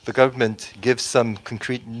the government give some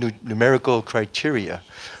concrete numerical criteria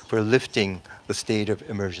for lifting the state of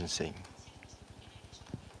emergency?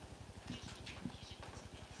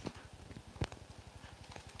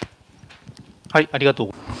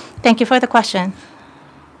 Thank you for the question.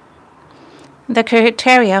 The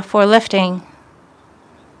criteria for lifting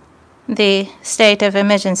the state of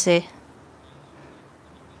emergency.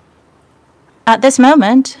 At this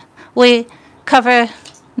moment, we cover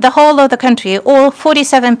the whole of the country. All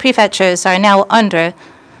 47 prefectures are now under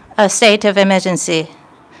a state of emergency.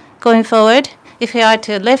 Going forward, if we are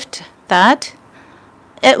to lift that,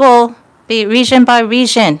 it will be region by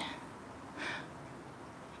region.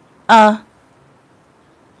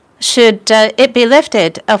 Should it be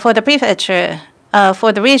lifted for the prefecture,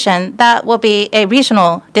 for the region, that will be a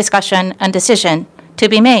regional discussion and decision to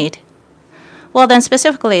be made. Well, then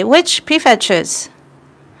specifically, which prefectures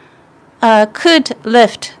could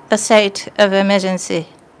lift a state of emergency?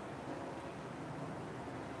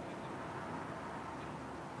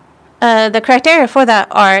 The criteria for that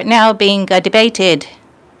are now being debated.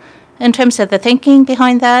 In terms of the thinking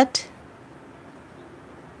behind that,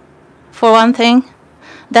 for one thing,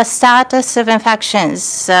 the status of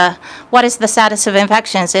infections. What is the status of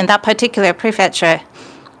infections in that particular prefecture?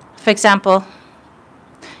 For example,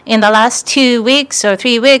 in the last 2 weeks or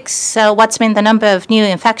 3 weeks, what's been the number of new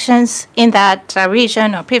infections in that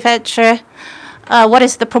region or prefecture? What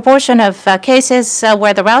is the proportion of cases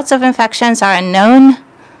where the routes of infections are unknown,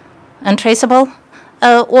 untraceable,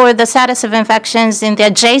 or the status of infections in the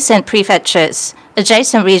adjacent prefectures,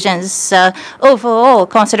 adjacent regions? Overall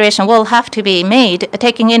consideration will have to be made,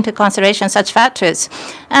 taking into consideration such factors.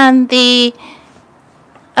 And the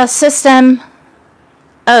system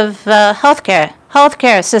of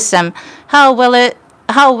healthcare system, how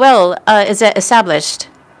well is it established?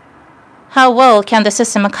 How well can the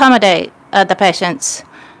system accommodate the patients?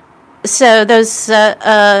 So those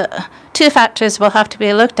two factors will have to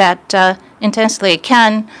be looked at intensely.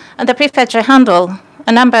 Can the prefecture handle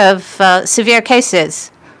a number of severe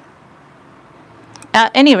cases?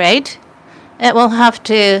 At any rate, it will have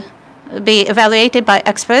to be evaluated by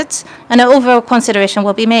experts, and an overall consideration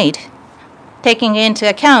will be made, taking into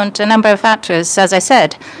account a number of factors, as I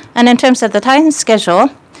said. And in terms of the time schedule,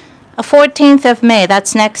 14th of May,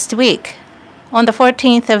 that's next week. On the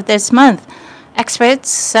 14th of this month,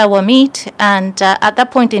 experts will meet, and at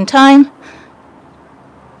that point in time,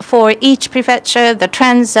 for each prefecture, the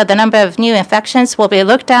trends, the number of new infections will be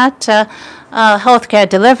looked at. Healthcare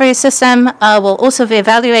delivery system will also be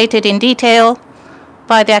evaluated in detail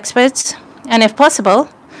by the experts. And if possible,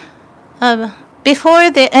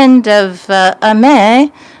 before the end of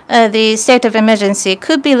May, the state of emergency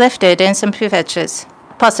could be lifted in some prefectures,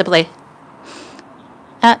 possibly.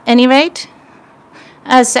 At any rate,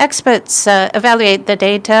 as experts evaluate the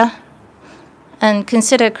data and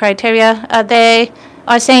consider criteria, they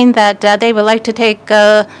are saying that they would like to take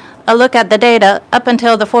a look at the data up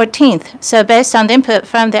until the 14th. So based on the input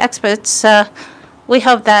from the experts, we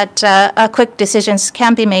hope that quick decisions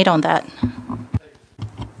can be made on that.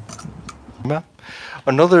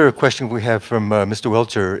 Another question we have from Mr.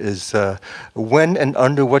 Welcher is, when and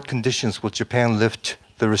under what conditions will Japan lift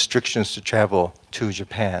the restrictions to travel to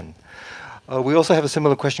Japan? We also have a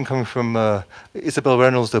similar question coming from Isabel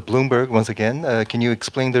Reynolds of Bloomberg, once again. Can you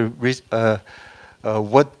explain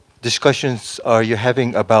what discussions are you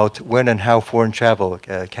having about when and how foreign travel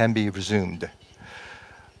can be resumed?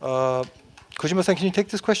 Kojima-san, can you take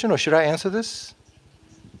this question, or should I answer this?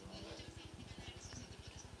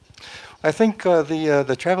 I think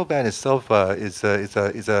the travel ban itself is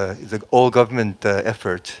an all-government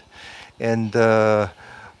effort, and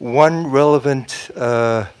one relevant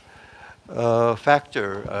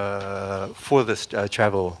factor for this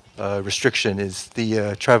travel restriction is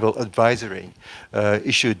the travel advisory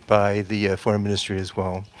issued by the Foreign Ministry as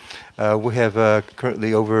well. We have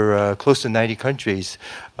currently over close to 90 countries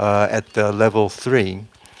at level 3.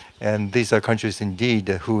 And these are countries indeed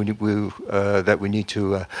that we need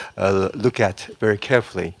to look at very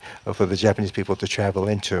carefully for the Japanese people to travel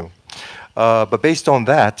into. But based on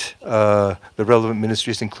that, the relevant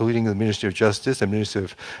ministries, including the Ministry of Justice, the Ministry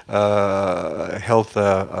of Health,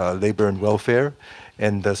 Labor and Welfare,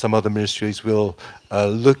 and some other ministries will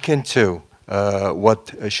look into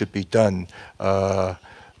what should be done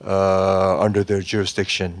under their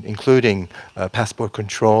jurisdiction, including passport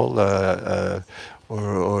control,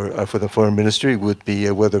 or for the Foreign Ministry would be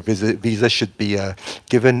whether visa should be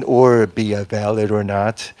given or be valid or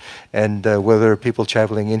not, and whether people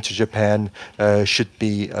traveling into Japan should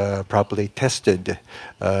be properly tested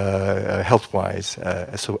health-wise,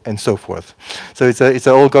 and so forth. So it's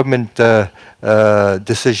an all-government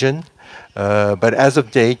decision, but as of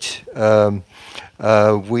date,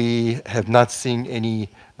 we have not seen any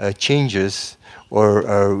changes or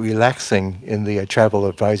relaxing in the travel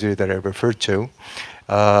advisory that I referred to.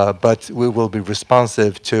 But we will be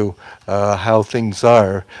responsive to how things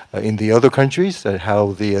are in the other countries,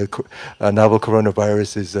 how the novel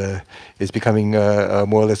coronavirus is becoming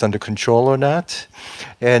more or less under control or not.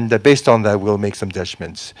 And based on that, we'll make some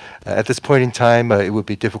judgments. At this point in time, it would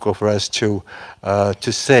be difficult for us to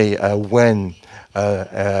say when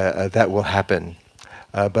that will happen.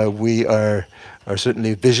 But we are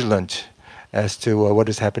certainly vigilant as to what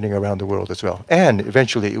is happening around the world as well. And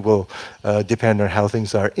eventually it will depend on how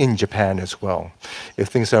things are in Japan as well. If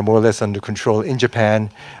things are more or less under control in Japan,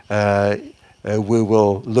 we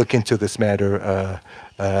will look into this matter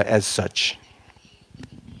as such.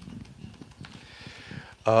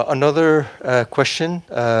 Another question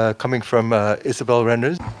coming from Isabel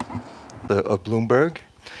Reynolds of Bloomberg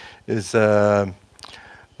is,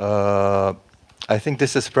 I think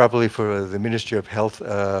this is probably for the Ministry of Health,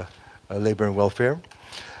 Labor and Welfare.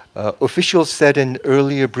 Officials said in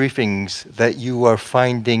earlier briefings that you are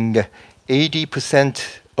finding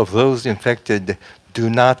 80% of those infected do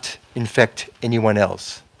not infect anyone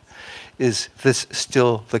else. Is this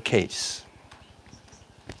still the case?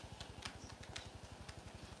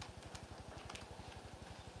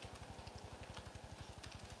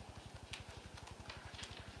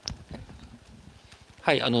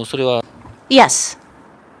 はい、それは Yes.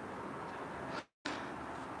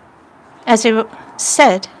 As you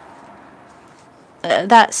said,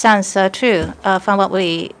 that sounds true from what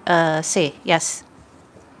we see. Yes.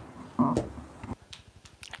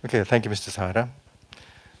 Okay, thank you, Mr. Sahara.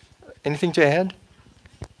 Anything to add?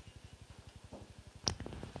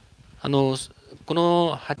 こ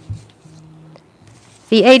の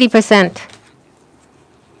The 80%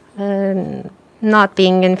 not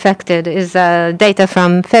being infected is data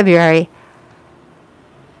from February.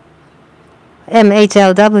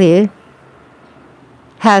 MHLW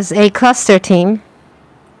has a cluster team,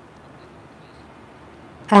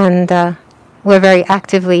 and we're very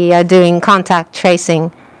actively doing contact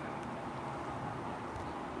tracing.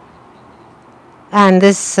 And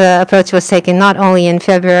this approach was taken not only in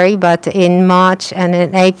February, but in March and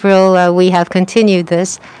in April. We have continued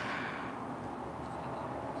this.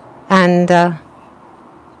 And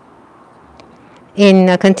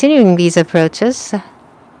in continuing these approaches,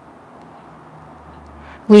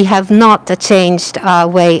 we have not changed our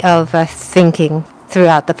way of thinking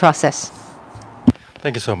throughout the process.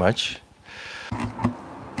 Thank you so much.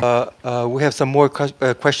 We have some more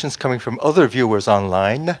questions coming from other viewers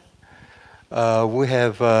online. We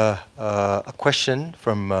have a question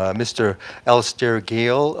from Mr. Alistair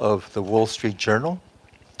Gale of the Wall Street Journal.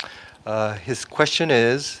 His question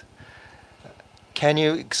is, can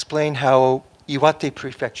you explain how Iwate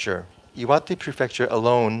Prefecture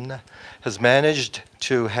alone has managed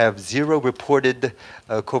to have 0 reported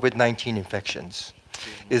COVID-19 infections?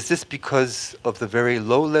 Is this because of the very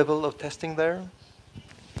low level of testing there?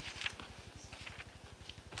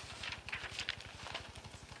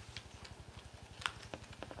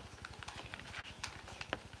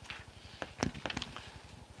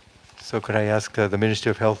 So could I ask the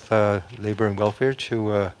Ministry of Health, Labor and Welfare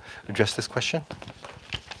to address this question?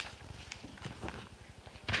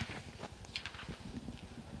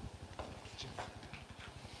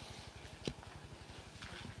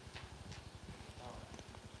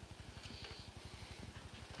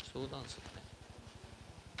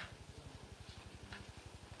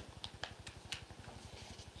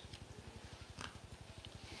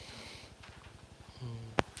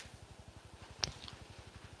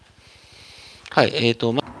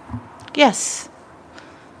 Yes.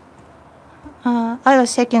 I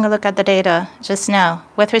was taking a look at the data just now.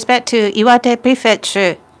 With respect to Iwate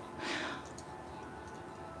Prefecture,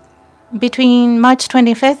 between March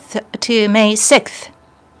 25th to May 6th,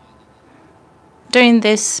 during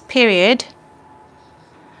this period,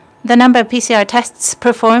 the number of PCR tests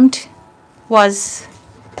performed was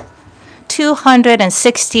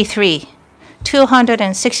 263.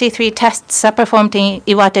 263 tests are performed in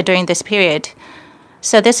Iwate during this period.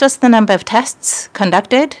 So this was the number of tests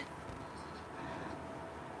conducted.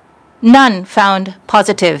 None found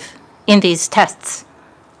positive in these tests.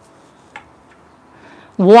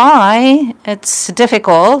 Why? It's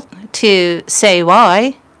difficult to say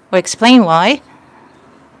why or explain why.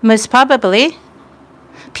 Most probably,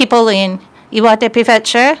 people in Iwate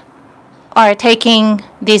Prefecture are taking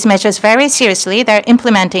these measures very seriously. They're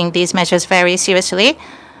implementing these measures very seriously.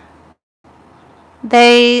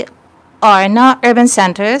 They are not urban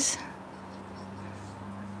centers,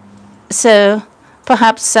 so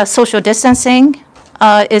perhaps social distancing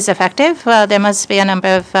is effective. There must be a number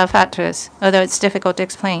of factors, although it's difficult to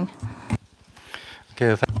explain.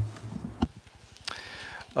 Okay.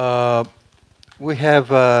 We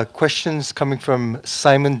have questions coming from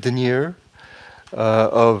Simon Denier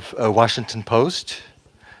of Washington Post.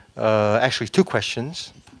 Actually, 2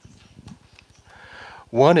 questions.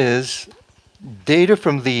 One is, data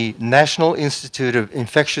from the National Institute of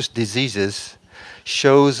Infectious Diseases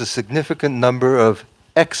shows a significant number of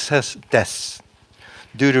excess deaths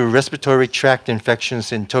due to respiratory tract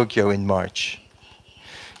infections in Tokyo in March.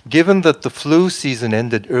 Given that the flu season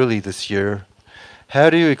ended early this year,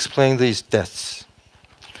 how do you explain these deaths?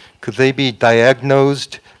 Could they be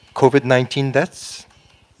diagnosed COVID-19 deaths?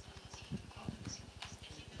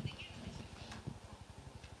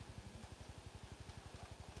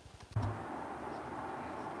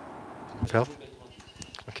 Health?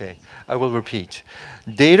 Okay, I will repeat.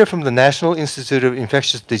 Data from the National Institute of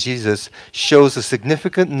Infectious Diseases shows a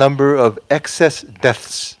significant number of excess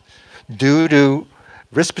deaths due to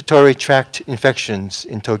respiratory tract infections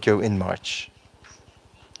in Tokyo in March.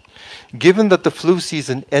 Given that the flu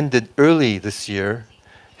season ended early this year,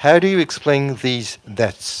 how do you explain these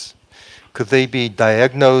deaths? Could they be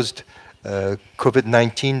diagnosed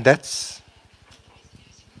COVID-19 deaths?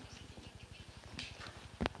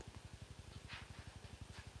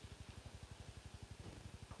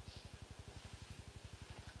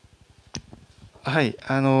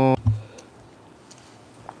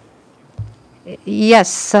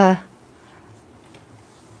 Yes.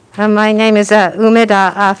 My name is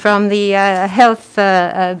UMEDA from the Health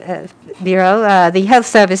Bureau, the Health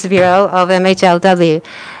Service Bureau of MHLW.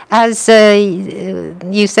 As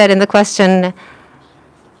you said in the question,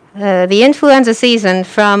 the influenza season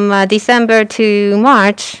from December to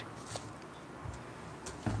March,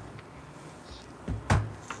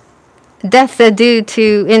 death due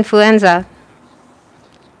to influenza.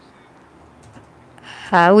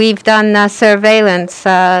 We've done surveillance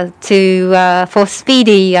for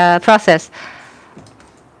speedy process.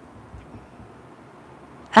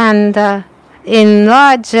 And in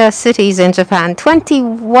large cities in Japan,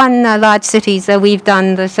 21 large cities, we've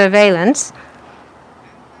done the surveillance.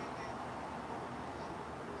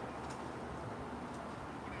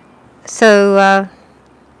 So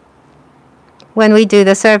when we do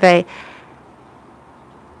the survey,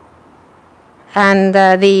 and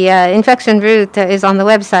the infection route is on the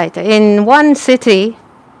website. In one city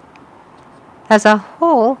as a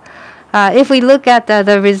whole, if we look at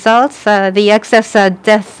the results, the excess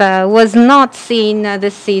death was not seen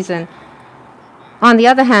this season. On the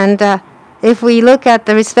other hand, if we look at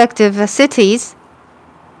the respective cities,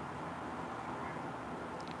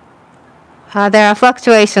 there are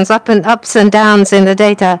fluctuations, ups and downs in the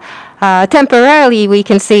data. Temporarily, we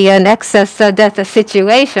can see an excess death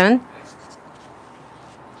situation.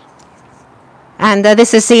 And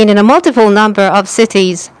this is seen in a multiple number of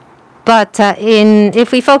cities. But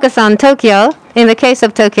if we focus on Tokyo, in the case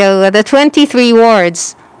of Tokyo, the 23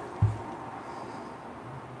 wards,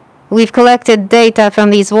 we've collected data from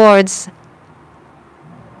these wards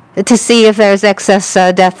to see if there's excess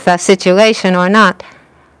death situation or not.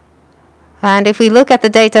 And if we look at the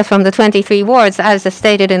data from the 23 wards, as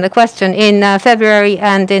stated in the question, in February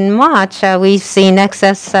and in March, we've seen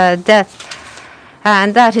excess death.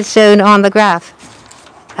 And that is shown on the graph.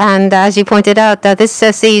 And as you pointed out, this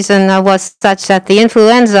season was such that the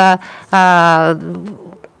influenza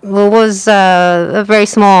was very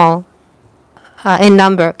small in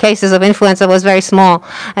number. Cases of influenza was very small.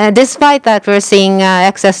 Despite that, we're seeing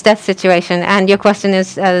excess death situation. And your question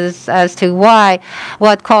is as to why,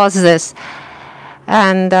 what caused this.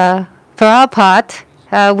 And for our part,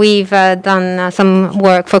 we've done some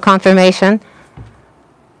work for confirmation.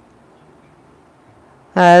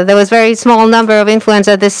 There was very small number of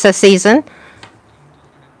influenza this season.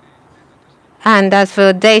 And as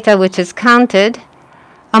for data which is counted,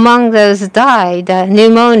 among those died,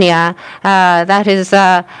 pneumonia, that is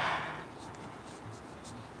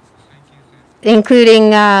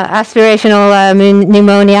including aspirational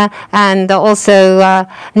pneumonia and also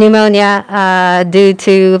pneumonia due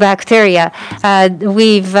to bacteria.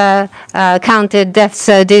 We've counted deaths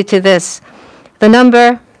due to this. The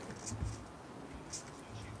number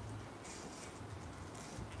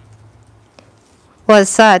was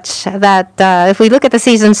such that if we look at the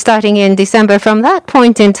season starting in December, from that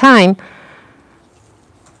point in time,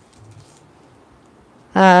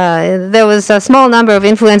 there was a small number of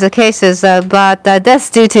influenza cases, but deaths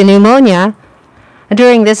due to pneumonia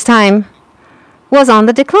during this time was on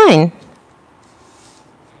the decline.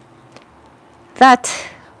 That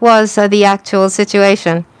was the actual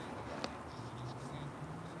situation.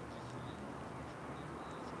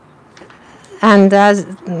 And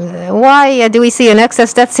why do we see an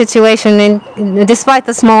excess death situation despite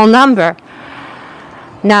the small number?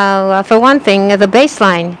 Now, for one thing, the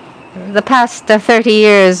baseline, the past 30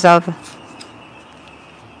 years of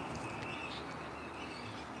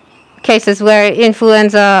cases where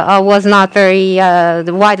influenza was not very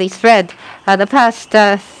widely spread, the past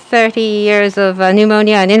 30 years of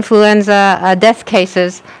pneumonia and influenza death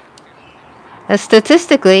cases,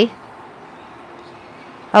 statistically,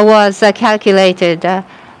 was calculated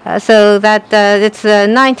so that it's a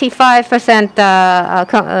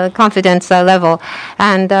 95% confidence level.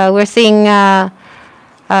 And we're seeing a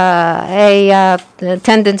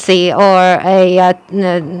tendency or a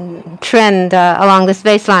trend along this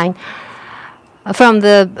baseline. From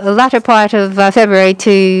the latter part of February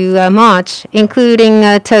to March, including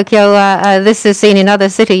Tokyo, this is seen in other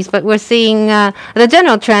cities, but we're seeing the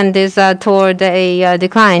general trend is toward a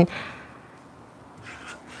decline.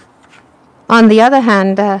 On the other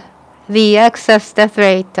hand, the excess death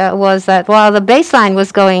rate was that while the baseline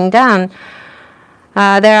was going down,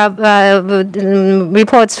 there are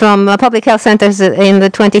reports from public health centers in the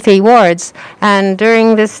 23 wards. And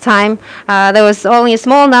during this time, there was only a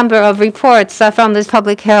small number of reports from these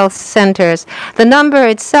public health centers. The number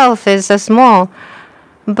itself is small,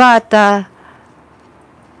 but the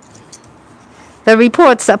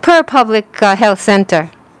reports per public health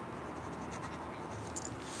center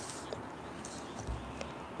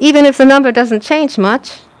even if the number doesn't change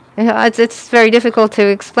much, it's very difficult to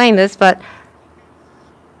explain this, but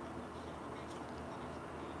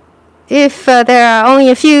if there are only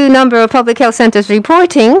a few number of public health centers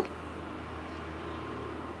reporting,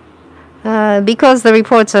 because the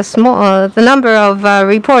reports are small, the number of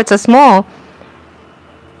reports are small,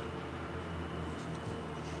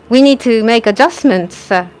 we need to make adjustments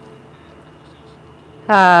for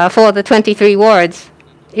the 23 wards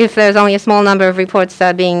if there's only a small number of reports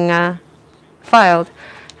being filed.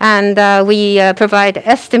 And we provide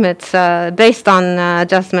estimates based on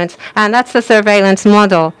adjustments, and that's the surveillance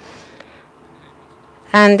model.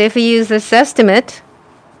 And if we use this estimate,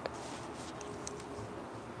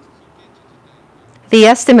 the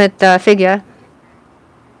estimate figure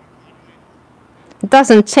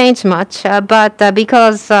doesn't change much, but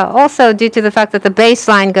because also due to the fact that the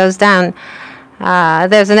baseline goes down,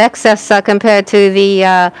 there's an excess compared to the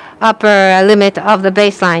upper limit of the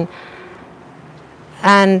baseline.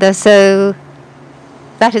 And so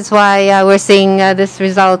that is why we're seeing this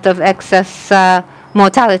result of excess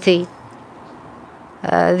mortality.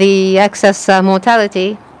 The excess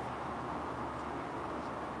mortality,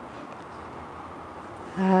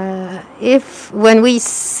 when we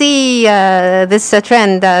see this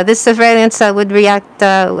trend, this surveillance would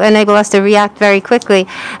enable us to react very quickly,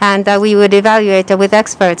 and we would evaluate with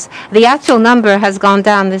experts. The actual number has gone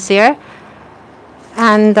down this year,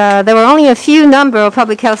 and there were only a few number of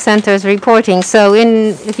public health centers reporting. So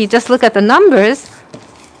if you just look at the numbers,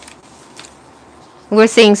 we're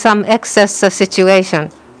seeing some excess situation.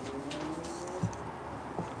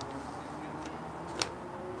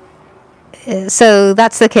 So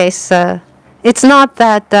that's the case. It's not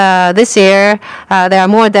that this year there are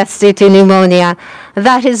more deaths due to pneumonia.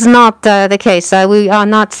 That is not the case. We are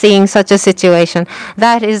not seeing such a situation.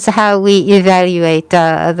 That is how we evaluate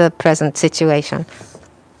the present situation.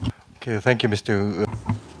 Okay, thank you, Mr.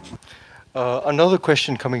 Another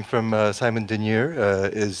question coming from Simon Denier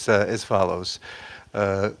is as follows.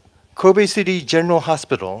 Kobe City General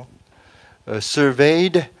Hospital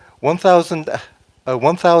surveyed 1,000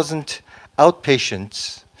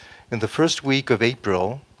 outpatients in the first week of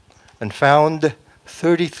April and found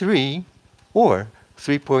 33, or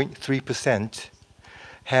 3.3%,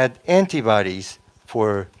 had antibodies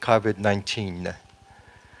for COVID-19.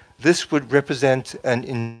 This would represent an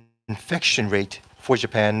infection rate for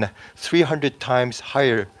Japan 300 times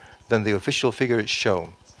higher than the official figures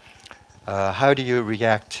show. How do you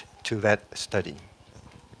react to that study?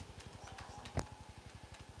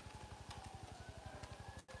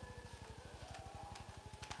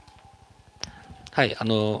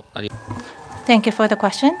 Thank you for the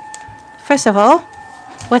question. First of all,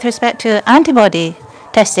 with respect to antibody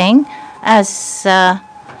testing, as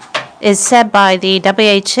is said by the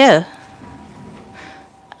WHO,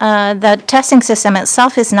 the testing system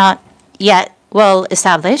itself is not yet well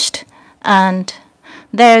established, and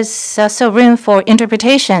there's also room for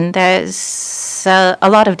interpretation. There's a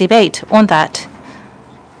lot of debate on that.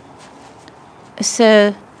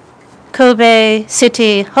 So Kobe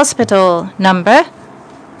City Hospital number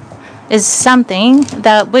is something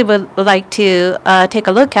that we would like to take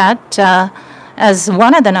a look at as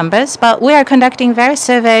one of the numbers, but we are conducting various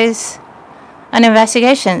surveys and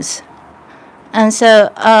investigations. And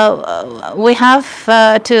so we have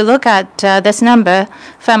to look at this number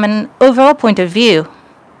from an overall point of view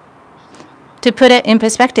to put it in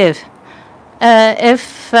perspective.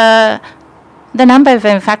 If the number of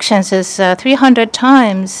infections is 300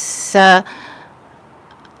 times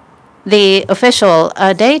the official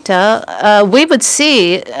data, we would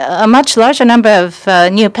see a much larger number of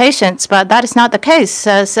new patients, but that is not the case.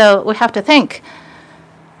 So we have to think.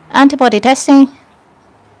 Antibody testing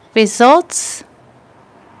results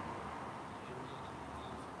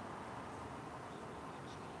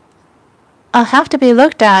have to be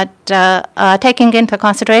looked at, taking into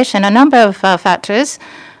consideration a number of factors.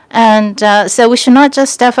 And so we should not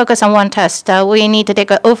just focus on one test. We need to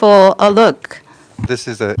take an overall look. This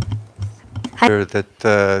is a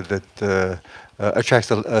that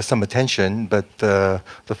attracts some attention, but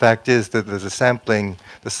the fact is that the sampling,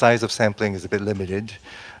 the size of sampling is a bit limited.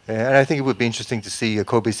 And I think it would be interesting to see a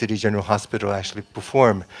Kobe City General Hospital actually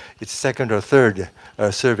perform its second or third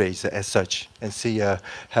surveys as such and see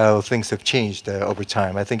how things have changed over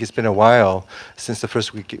time. I think it's been a while since the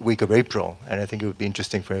first week of April, and I think it would be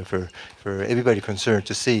interesting for everybody concerned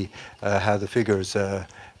to see how the figures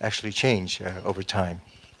actually change over time.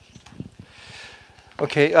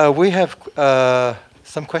 Okay, we have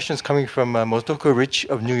some questions coming from Motoko Rich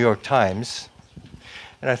of New York Times.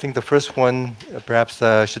 And I think the first one perhaps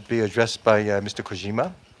should be addressed by Mr.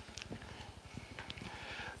 Kojima.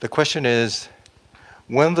 The question is,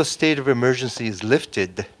 when the state of emergency is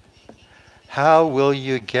lifted, how will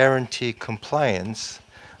you guarantee compliance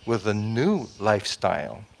with a new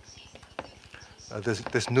lifestyle?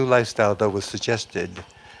 This new lifestyle that was suggested,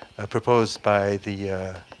 proposed by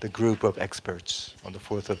the group of experts on the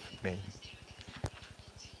 4th of May.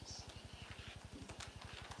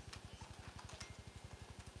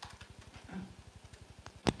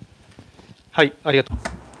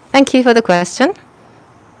 Thank you for the question.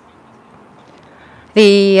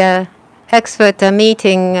 The expert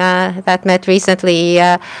meeting that met recently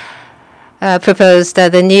proposed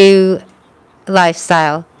the new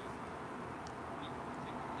lifestyle.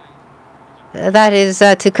 That is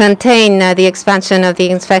to contain the expansion of the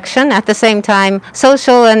infection. At the same time,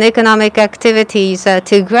 social and economic activities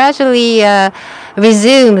to gradually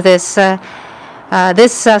resume this.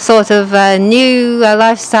 This sort of new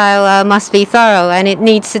lifestyle must be thorough, and it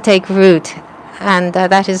needs to take root. And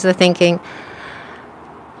that is the thinking.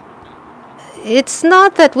 It's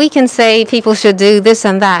not that we can say people should do this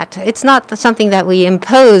and that. It's not something that we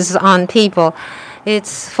impose on people.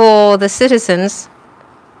 It's for the citizens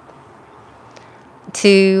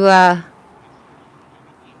to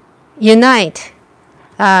unite,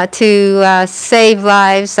 to save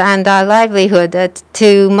lives and livelihood,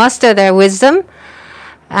 to muster their wisdom,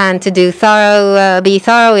 and to be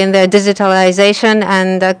thorough in their digitalization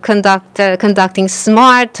and conducting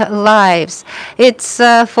smart lives. It's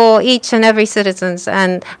for each and every citizens,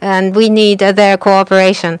 and we need their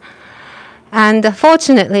cooperation. And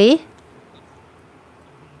fortunately,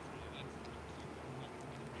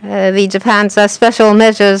 the Japan's special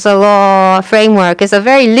measures law framework is a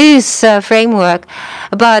very loose framework,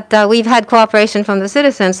 but we've had cooperation from the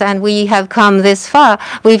citizens, and we have come this far.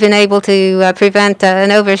 We've been able to prevent an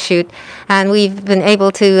overshoot, and we've been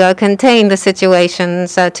able to contain the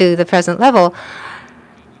situations to the present level.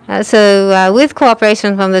 So with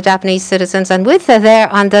cooperation from the Japanese citizens and with their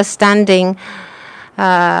understanding,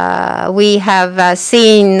 we have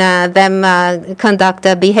seen them conduct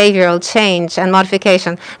a behavioral change and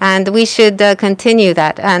modification, and we should continue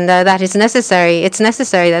that, and that is necessary. It's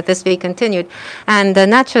necessary that this be continued. And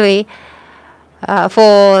naturally,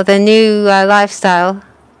 for the new lifestyle,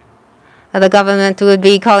 the government would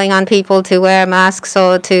be calling on people to wear masks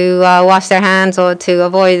or to wash their hands or to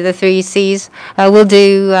avoid the 3 C's. We'll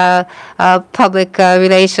do public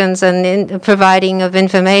relations and providing of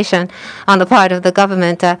information on the part of the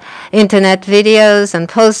government, internet videos and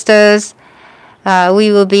posters.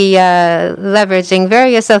 We will be leveraging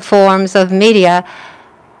various forms of media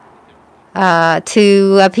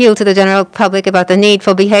to appeal to the general public about the need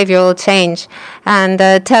for behavioral change. And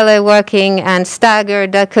teleworking and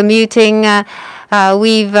staggered commuting,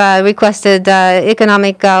 we've requested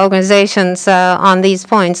economic organizations on these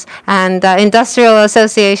points, and industrial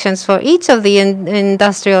associations for each of the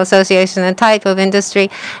industrial associations and type of industry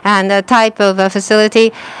and type of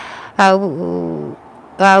facility.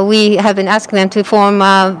 We have been asking them to form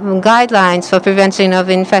guidelines for prevention of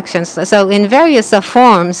infections. So in various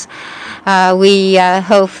forms, we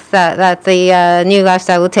hope that the new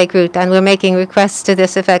lifestyle will take root, and we're making requests to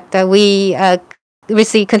this effect. We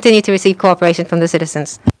continue to receive cooperation from the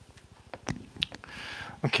citizens.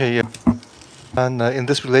 Okay, and in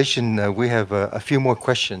this relation, we have a few more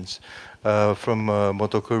questions from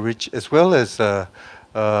Motoko Rich, as well as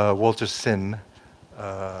Walter Sim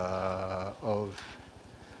of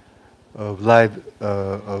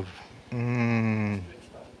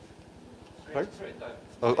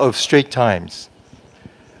Straight Times.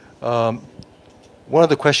 One of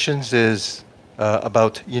the questions is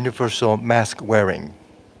about universal mask wearing,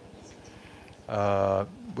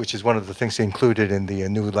 which is one of the things included in the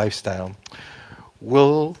new lifestyle.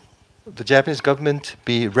 Will the Japanese government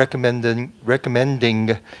be recommending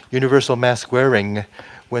universal mask wearing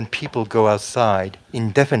when people go outside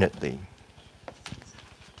indefinitely?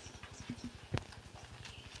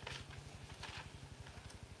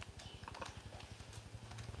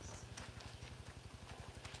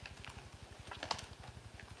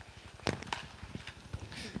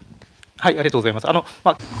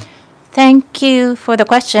 Thank you for the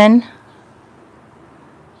question.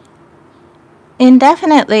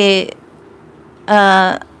 Indefinitely,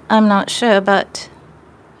 I'm not sure, but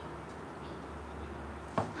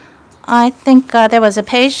I think there was a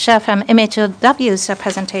page from MHLW's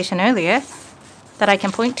presentation earlier that I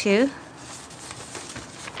can point to.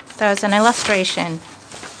 There's an illustration.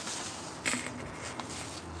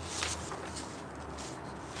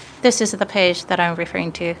 This is the page that I'm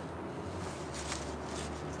referring to.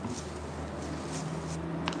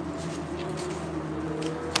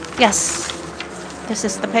 Yes, this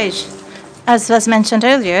is the page. as was mentioned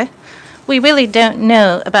earlier, we really don't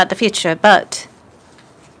know about the future, but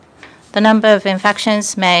the number of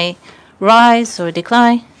infections may rise or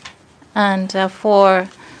decline, and for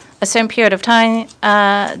a certain period of time,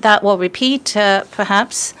 that will repeat,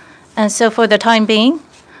 perhaps. And so for the time being,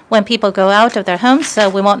 when people go out of their homes,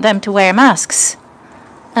 we want them to wear masks.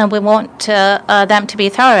 And we want them to be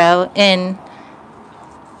thorough in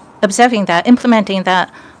observing that, implementing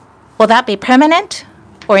that. Will that be permanent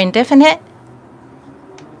or indefinite?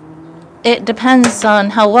 It depends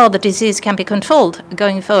on how well the disease can be controlled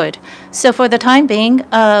going forward. So for the time being,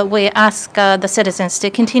 we ask the citizens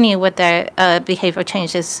to continue with their behavior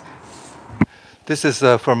changes. This is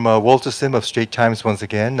from Walter Sim of Straits Times once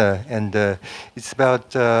again, and it's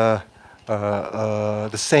about the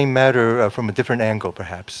same matter from a different angle,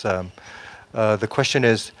 perhaps. The question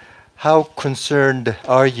is, how concerned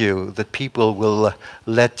are you that people will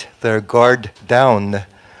let their guard down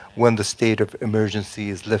when the state of emergency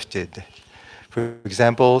is lifted? For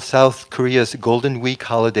example, South Korea's Golden Week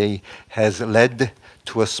holiday has led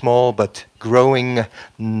to a small but growing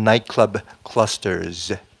nightclub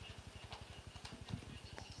clusters.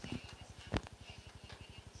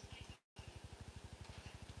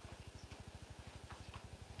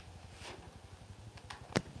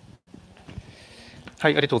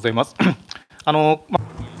 Thank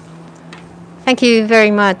you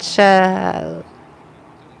very much.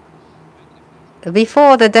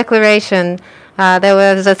 Before the declaration, there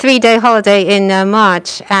was a 3-day holiday in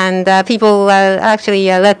March, and people actually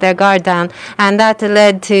let their guard down, and that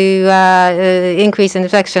led to increase in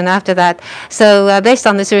infection after that. So based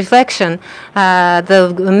on this reflection,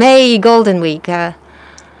 the May Golden Week,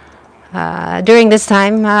 during this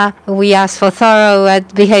time, we asked for thorough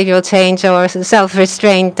behavioral change or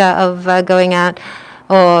self-restraint of going out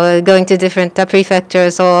or going to different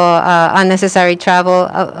prefectures or unnecessary travel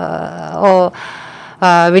or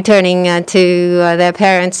returning to their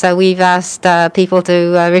parents. We've asked people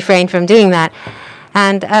to refrain from doing that.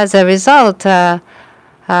 And as a result,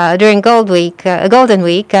 during Golden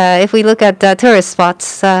Week, if we look at tourist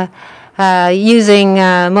spots, using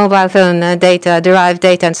mobile phone data, derived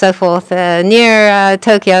data, and so forth, near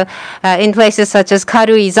Tokyo, in places such as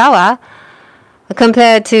Karuizawa,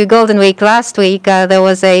 compared to Golden Week last week, there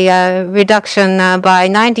was a reduction by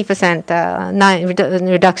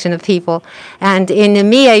 90% reduction of people. And in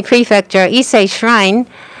Mie Prefecture, Ise Shrine,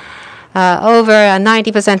 over a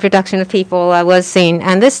 90% reduction of people was seen.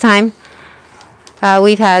 And this time,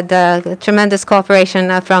 we've had tremendous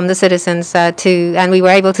cooperation from the citizens and we were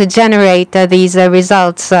able to generate these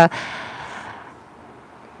results.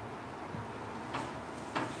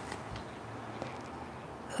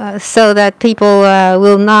 So that people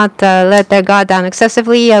will not let their guard down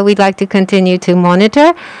excessively. We'd like to continue to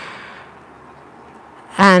monitor.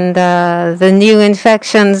 And the new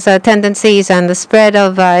infections tendencies and the spread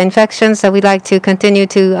of infections, we'd like to continue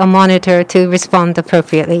to monitor to respond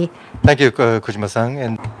appropriately. Thank you, Kojima-san.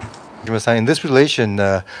 And Kojima-san, in this relation,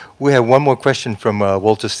 we have one more question from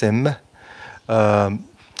Walter Sim. I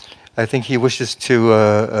think he wishes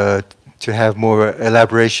to have more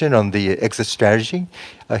elaboration on the exit strategy.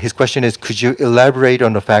 His question is, could you elaborate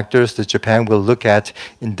on the factors that Japan will look at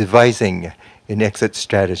in devising an exit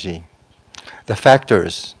strategy? The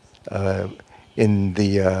factors in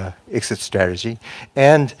the exit strategy.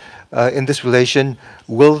 And in this relation,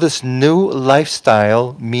 will this new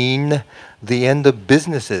lifestyle mean the end of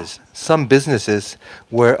businesses, some businesses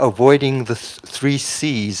where avoiding the 3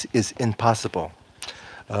 C's is impossible,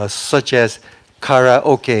 such as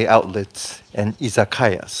karaoke outlets and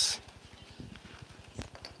izakayas?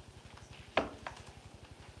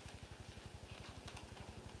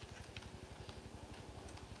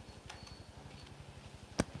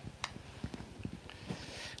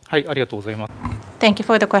 Thank you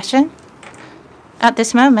for the question. At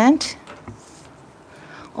this moment,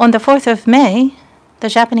 on the 4th of May, the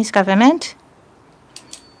Japanese government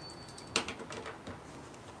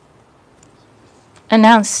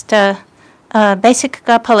announced basic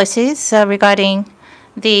policies regarding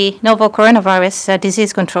the novel coronavirus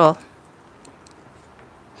disease control.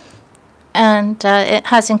 And it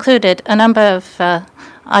has included a number of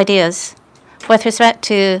ideas with respect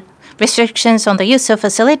to restrictions on the use of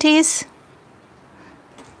facilities.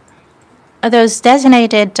 Those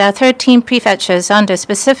designated 13 prefectures under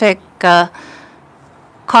specific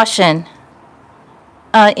caution.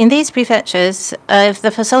 In these prefectures, if the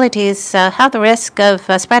facilities have the risk of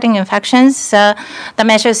spreading infections, the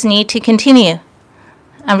measures need to continue,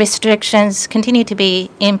 and restrictions continue to be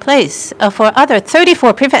in place. For other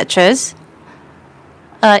 34 prefectures,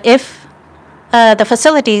 if the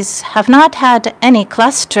facilities have not had any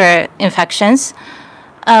cluster infections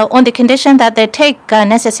on the condition that they take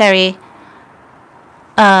necessary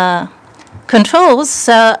controls,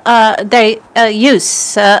 their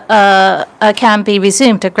use can be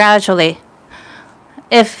resumed gradually.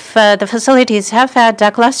 If the facilities have had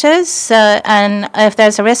clusters and if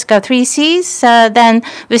there's a risk of 3Cs, then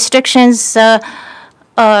restrictions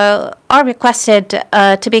are requested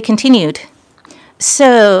to be continued.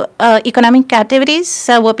 So economic activities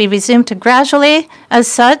will be resumed gradually as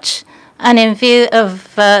such, and in view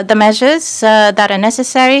of the measures that are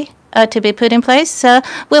necessary to be put in place,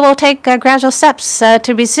 we will take gradual steps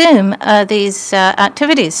to resume these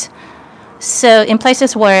activities. So in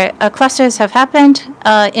places where clusters have happened,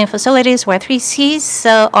 in facilities where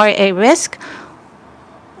 3Cs are a risk,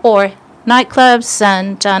 or nightclubs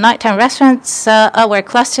and nighttime restaurants where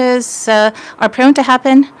clusters are prone to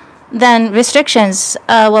happen, then restrictions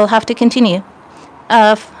will have to continue.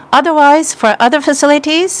 Otherwise, for other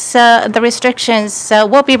facilities, the restrictions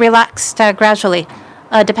will be relaxed gradually,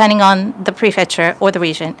 depending on the prefecture or the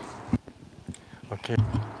region. Okay.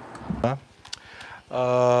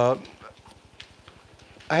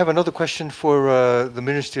 I have another question for the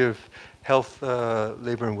Ministry of Health,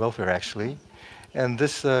 Labor and Welfare, actually. And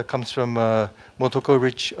this comes from Motoko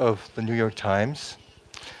Rich of the New York Times.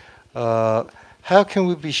 How can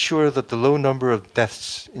we be sure that the low number of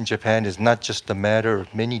deaths in Japan is not just a matter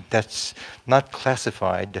of many deaths not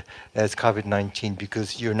classified as COVID-19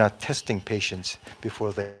 because you're not testing patients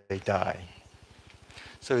before they die?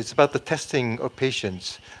 So it's about the testing of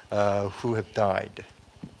patients who have died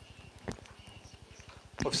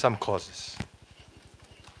of some causes.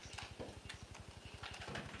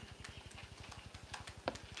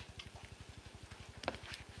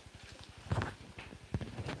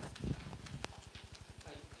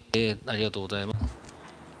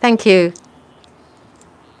 Thank you.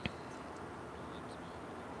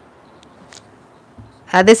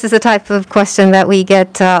 This is the type of question that we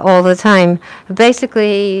get all the time.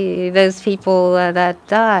 Basically, those people that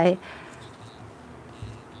die,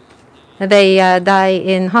 they die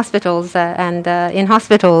in hospitals, and in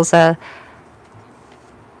hospitals,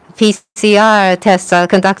 PCR tests are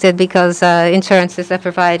conducted because insurances are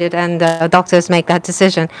provided and doctors make that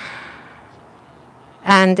decision.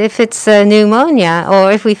 And if it's pneumonia,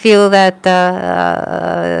 or if we feel that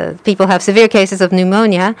people have severe cases of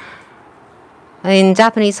pneumonia, in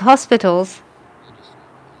Japanese hospitals,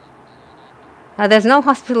 there's no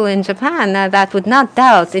hospital in Japan that would not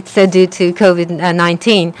doubt it's due to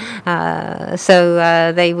COVID-19. So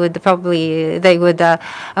they would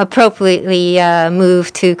appropriately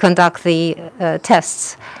move to conduct the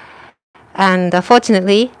tests. And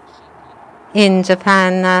fortunately, in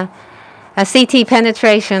Japan, CT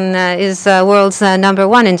penetration is world's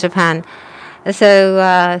 #1 in Japan. So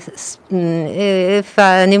if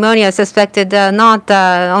pneumonia is suspected, not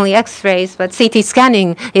only X-rays, but CT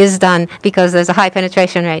scanning is done because there's a high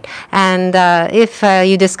penetration rate. And if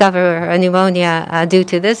you discover a pneumonia due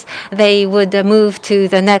to this, they would move to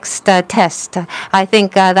the next test. I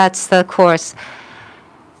think that's the course.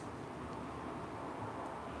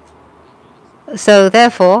 So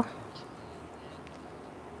therefore,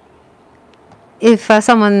 if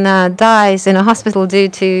someone dies in a hospital due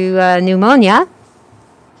to pneumonia,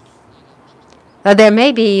 there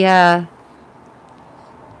may be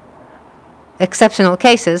exceptional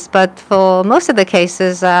cases, but for most of the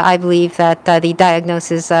cases, I believe that the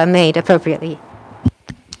diagnosis is made appropriately.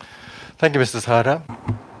 Thank you, Mr. Sahara.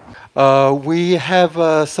 We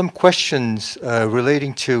have some questions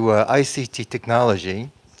relating to ICT technology,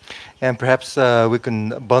 and perhaps we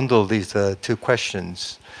can bundle these two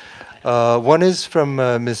questions. One is from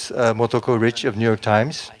Ms. Motoko Rich of New York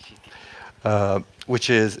Times, which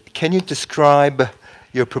is, can you describe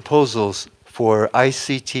your proposals for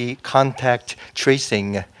ICT contact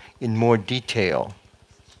tracing in more detail?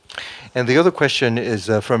 And the other question is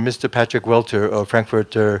from Mr. Patrick Welter of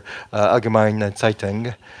Frankfurter Allgemeine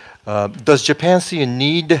Zeitung. Does Japan see a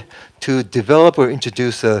need to develop or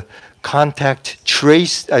introduce a contact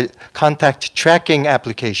tracking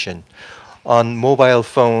application on mobile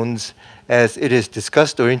phones as it is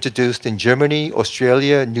discussed or introduced in Germany,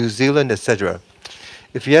 Australia, New Zealand, etc.?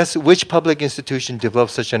 If yes, which public institution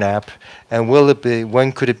developed such an app, and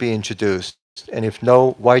when could it be introduced? And if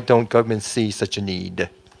no, why don't governments see such a need?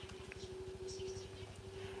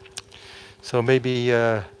 So maybe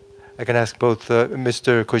I can ask both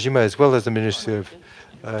Mr. Kojima as well as the Ministry of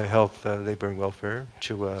Health, Labor and Welfare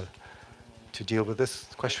to deal with this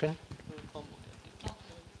question.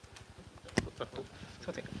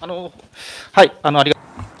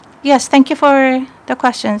 Yes, thank you for the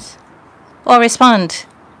questions. or respond.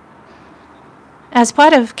 As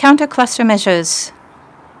part of counter-cluster measures,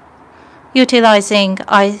 utilizing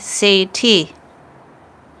ICT,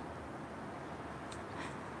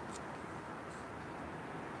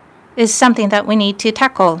 is something that we need to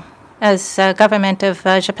tackle as government of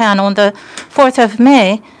Japan. On the 4th of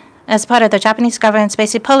May, as part of the Japanese government's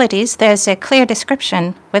basic policies, there's a clear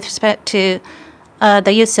description with respect to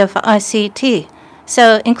the use of ICT.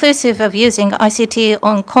 So inclusive of using ICT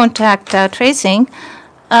on contact tracing,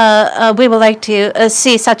 we would like to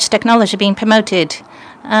see such technology being promoted.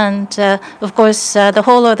 And of course, the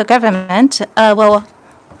whole of the government will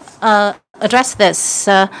address this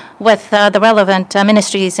with the relevant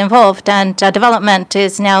ministries involved, and development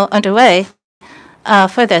is now underway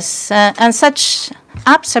for this. And such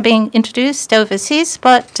apps are being introduced overseas,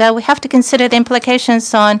 but we have to consider the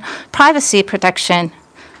implications on privacy protection,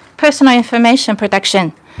 personal information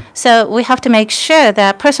protection. So we have to make sure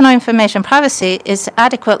that personal information privacy is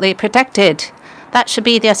adequately protected. That should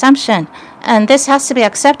be the assumption. And this has to be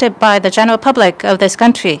accepted by the general public of this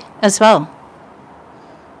country as well.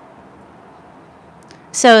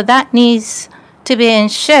 So that needs to be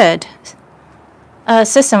ensured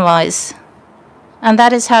system-wise. And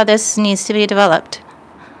that is how this needs to be developed.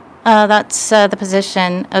 That's the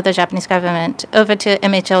position of the Japanese government. Over to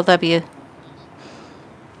MHLW.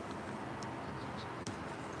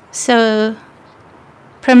 So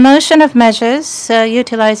promotion of measures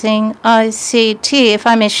utilizing ICT, if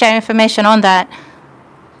I may share information on that.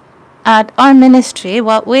 At our ministry,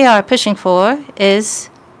 what we are pushing for is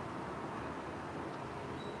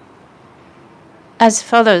as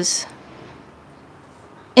follows.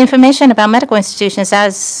 Information about medical institutions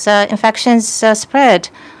as infections spread.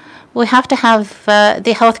 We have to have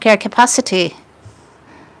the healthcare capacity.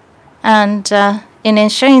 And in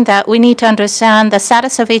ensuring that, we need to understand the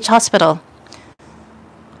status of each hospital.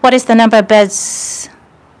 What is the number of beds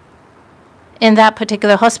in that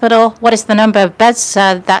particular hospital? What is the number of beds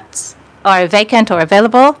that are vacant or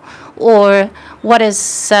available? Or what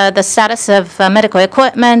is the status of medical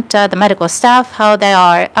equipment, the medical staff, how they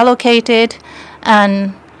are allocated,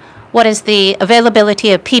 and what is the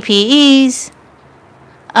availability of PPEs?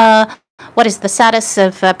 What is the status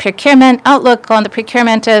of procurement, outlook on the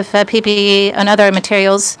procurement of PPE and other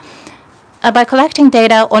materials? By collecting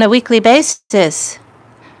data on a weekly basis,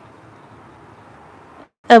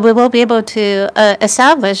 we will be able to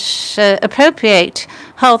establish appropriate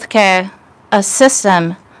healthcare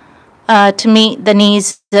system to meet the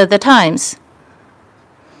needs of the times.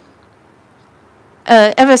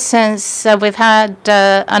 Ever since we've had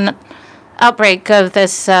an outbreak of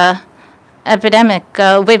this epidemic,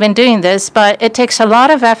 we've been doing this, but it takes a lot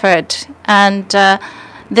of effort, and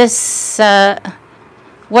this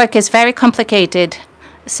work is very complicated.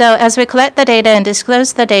 So as we collect the data and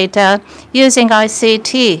disclose the data using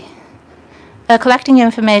ICT, collecting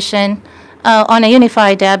information on a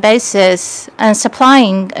unified basis and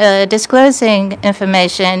supplying, disclosing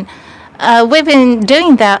information, we've been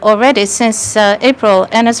doing that already since April.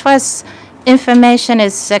 And as far as information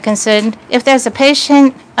is concerned, if there's a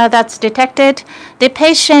patient that's detected, the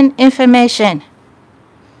patient information,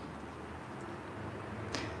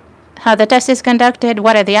 how the test is conducted,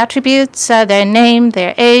 what are the attributes, their name,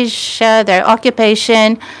 their age, their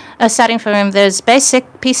occupation, starting from those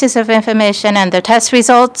basic pieces of information and the test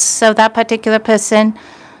results of that particular person.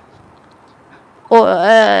 Or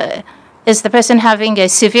is the person having a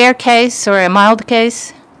severe case or a mild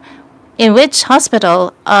case? In which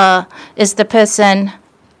hospital is the person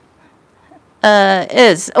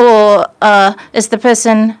or is the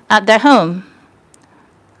person at their home?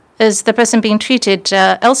 Is the person being treated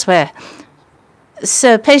elsewhere?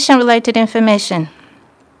 So patient-related information.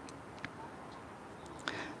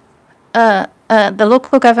 The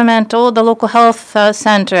local government or the local health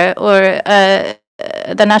center or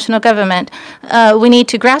the national government, we need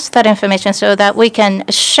to grasp that information so that we can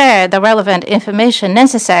share the relevant information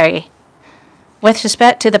necessary with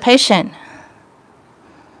respect to the patient.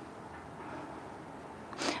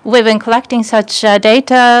 We've been collecting such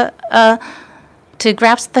data to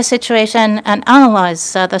grasp the situation and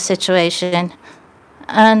analyze the situation.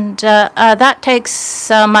 And that takes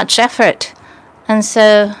much effort. And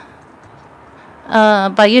so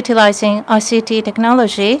by utilizing ICT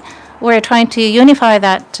technology, we're trying to unify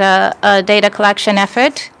that data collection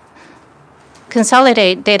effort,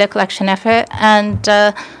 consolidate data collection effort, and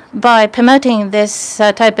by promoting this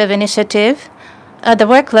type of initiative, the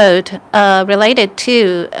workload related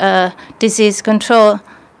to disease control,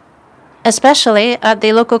 especially at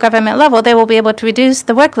the local government level, they will be able to reduce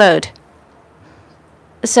the workload.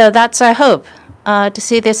 So that's our hope, to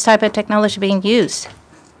see this type of technology being used.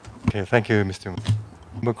 Okay, thank you, Mr.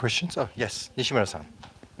 More questions? Oh, yes, Nishimura-san.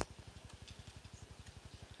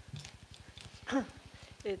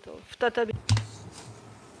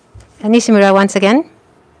 Nishimura once again.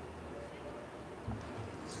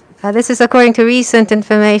 This is according to recent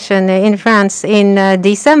information in France. In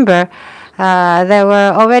December, there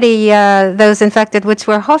were already those infected which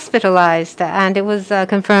were hospitalized, and it was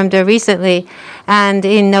confirmed recently. And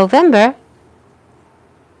in November,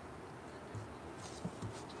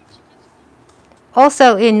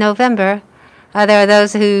 also in November, there are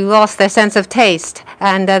those who lost their sense of taste,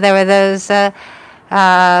 and there were those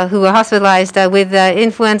who were hospitalized with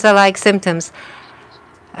influenza-like symptoms.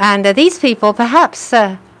 And these people perhaps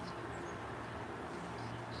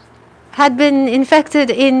had been infected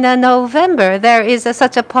in November. There is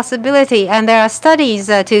such a possibility, and there are studies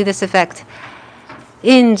to this effect.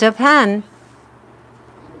 In Japan,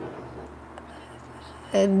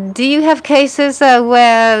 do you have cases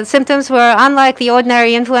where symptoms were unlike the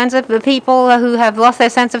ordinary influenza, the people who have lost their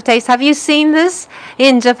sense of taste? Have you seen this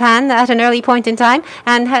in Japan at an early point in time?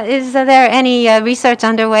 And is there any research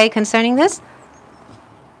underway concerning this?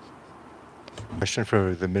 Question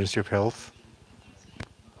for the Ministry of Health.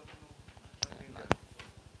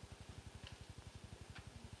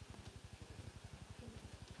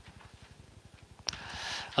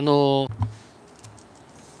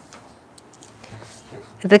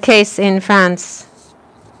 The case in France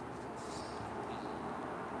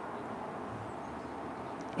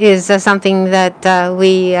is something that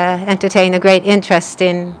we entertain a great interest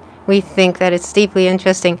in. We think that it's deeply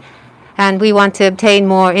interesting, and we want to obtain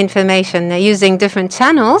more information. Using different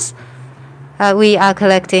channels, we are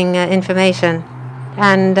collecting information.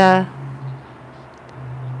 And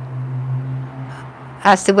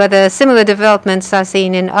as to whether similar developments are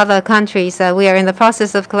seen in other countries, we are in the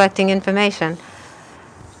process of collecting information.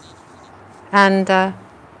 And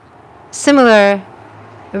similar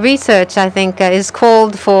research, I think, is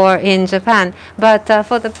called for in Japan. But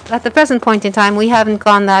at the present point in time, we haven't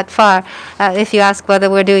gone that far. If you ask whether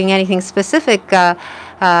we're doing anything specific,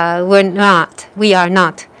 we're not. We are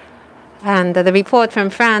not. And the report from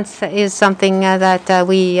France is something that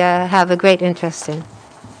we have a great interest in.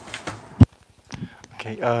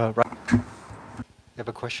 Okay, you have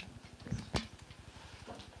a question?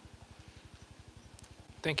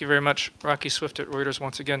 Thank you very much. Rocky Swift at Reuters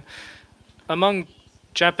once again. Among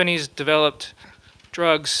Japanese-developed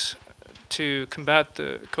drugs to combat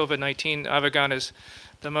the COVID-19, Ativan is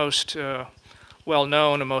the most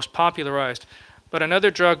well-known and most popularized. But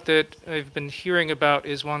another drug that I've been hearing about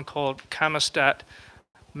is one called Camastat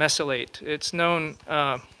mesylate. It's known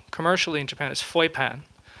commercially in Japan as Foipan.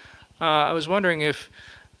 I was wondering if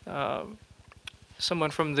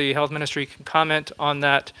someone from the Health Ministry can comment on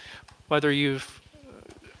that, whether you've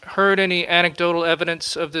heard any anecdotal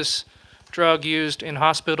evidence of this drug used in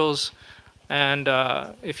hospitals, and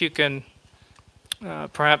if you can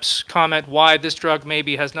perhaps comment why this drug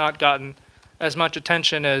maybe has not gotten as much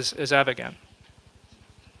attention as Ativan.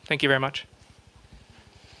 Thank you very much.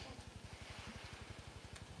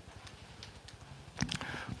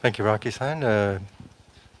 Thank you, Rocky-san.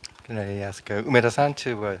 Can I ask Umeda-san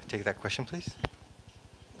to take that question, please?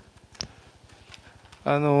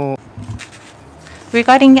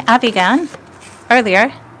 Regarding Ativan,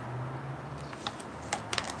 earlier,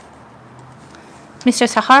 Mr.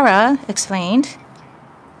 SAHARA explained,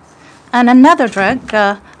 and another drug,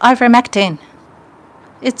 ivermectin.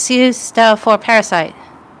 It's used for parasite.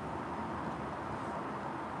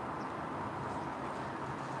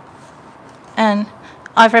 And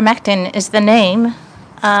ivermectin is the name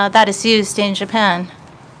that is used in Japan.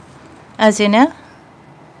 As you know,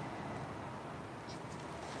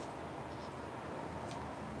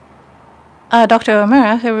 Dr.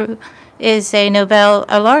 Omura, who is a Nobel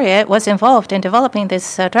laureate, was involved in developing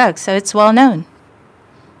this drug, so it's well known.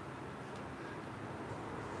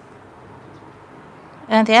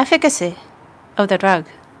 And the efficacy of the drug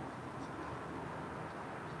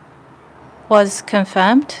was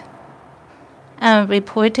confirmed and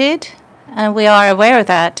reported, and we are aware of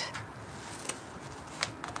that.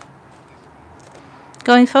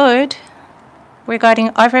 Going forward, regarding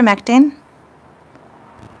ivermectin,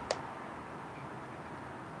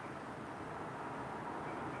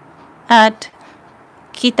 at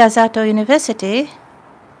Kitasato University,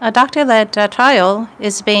 a doctor-led trial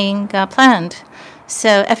is being planned,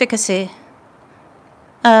 so efficacy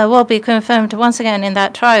will be confirmed once again in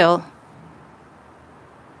that trial.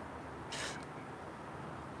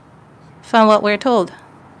 From what we're told.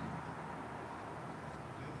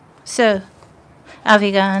 So,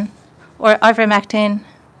 Ativan or ivermectin,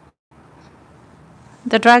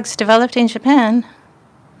 the drugs developed in Japan,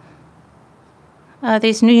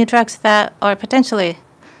 these new drugs that are potentially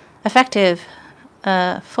effective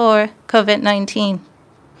for COVID-19.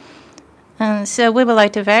 And so we would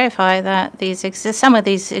like to verify that some of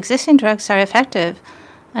these existing drugs are effective,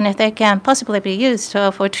 and if they can possibly be used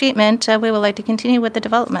for treatment, we would like to continue with the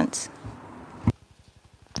developments.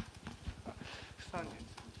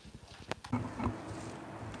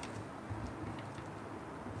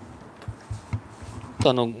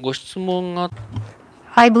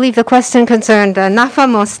 I believe the question concerned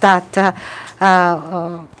nafamostat.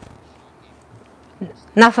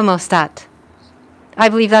 Nafamostat. I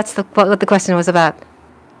believe that's what the question was about.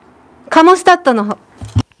 Kamostat の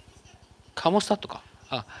カモスタットか。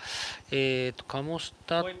カモス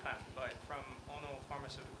タッ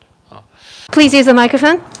ト。Please use the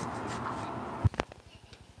microphone.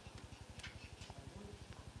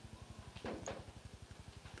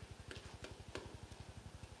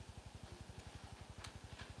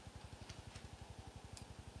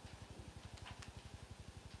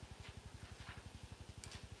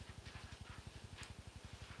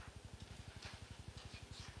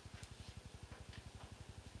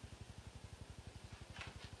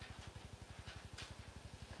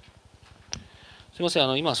 すみませ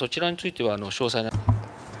ん、今そちらについては詳細な。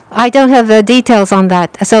I don't have the details on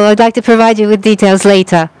that, so I'd like to provide you with details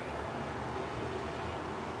later.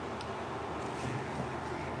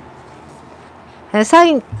 A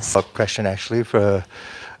question actually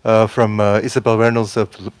from Isabel Reynolds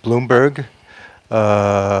of Bloomberg,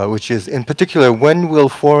 which is in particular, when will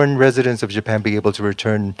foreign residents of Japan be able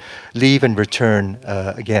to leave and return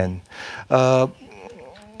again?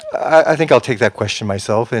 I think I'll take that question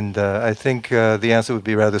myself, and I think the answer would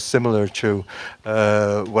be rather similar to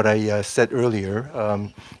what I said earlier.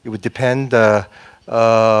 It would depend where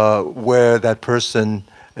that person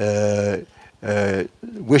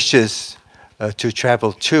wishes to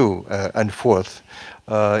travel to and forth.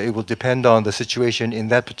 It will depend on the situation in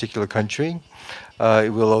that particular country.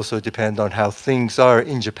 It will also depend on how things are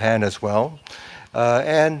in Japan as well.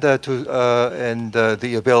 And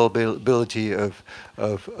the availability of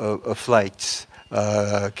flights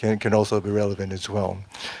can also be relevant as well.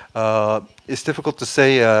 It's difficult to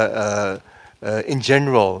say in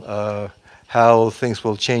general how things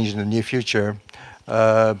will change in the near future,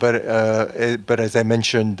 but as I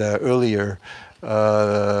mentioned earlier,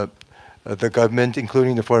 the government,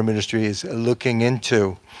 including the Foreign Ministry, is looking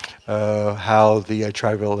into how the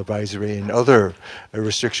travel advisory and other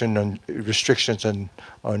restrictions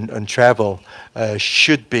on travel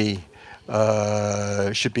should be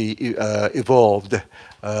evolved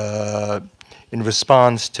in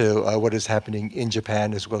response to what is happening in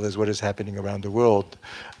Japan as well as what is happening around the world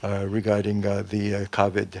regarding the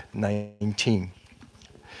COVID-19.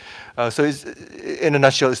 So in a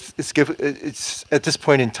nutshell, it's at this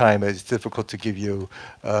point in time, it's difficult to give you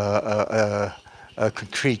a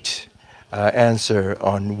concrete answer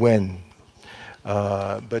on when,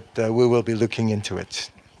 but we will be looking into it.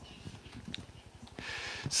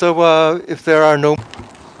 So if there are no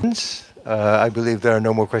questions, I believe there are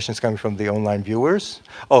no more questions coming from the online viewers.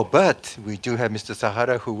 Oh, but we do have Mr.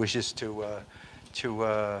 Sahara who wishes to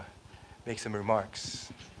make some remarks.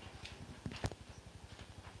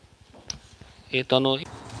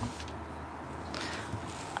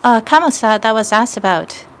 Kamosa that was asked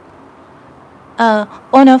about.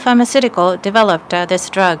 Ono Pharmaceutical developed this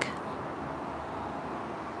drug.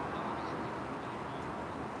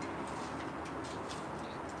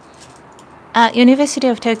 At University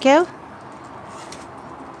of Tokyo,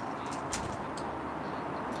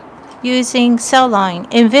 using cell line,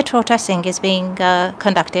 in vitro testing is being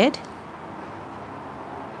conducted.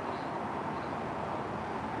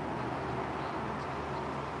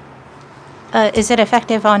 Is it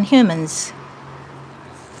effective on humans?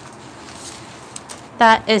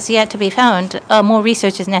 That is yet to be found. More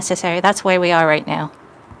research is necessary. That's where we are right now.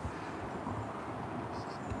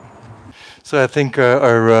 So I think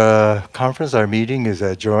our conference, our meeting is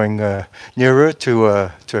drawing nearer to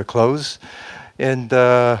a close, and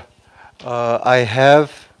I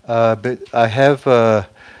have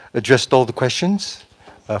addressed all the questions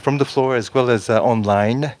from the floor as well as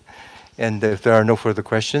online. And if there are no further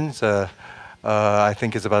questions, I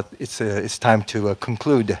think it's time to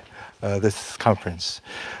conclude this conference.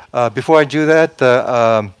 Before I do that,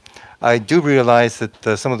 I do realize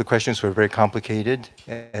that some of the questions were very complicated,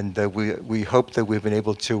 and we hope that we've been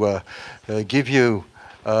able to give you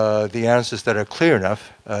the answers that are clear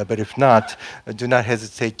enough. But if not, do not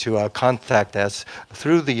hesitate to contact us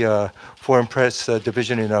through the Foreign Press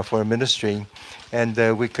Division in our Foreign Ministry, and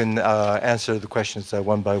we can answer the questions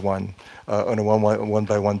one by one on a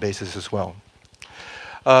one-by-one basis as well.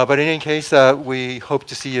 But in any case, we hope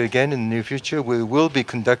to see you again in the near future. We will be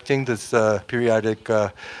conducting this periodic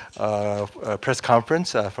press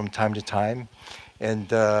conference from time to time,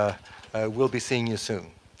 and we'll be seeing you soon.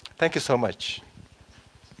 Thank you so much.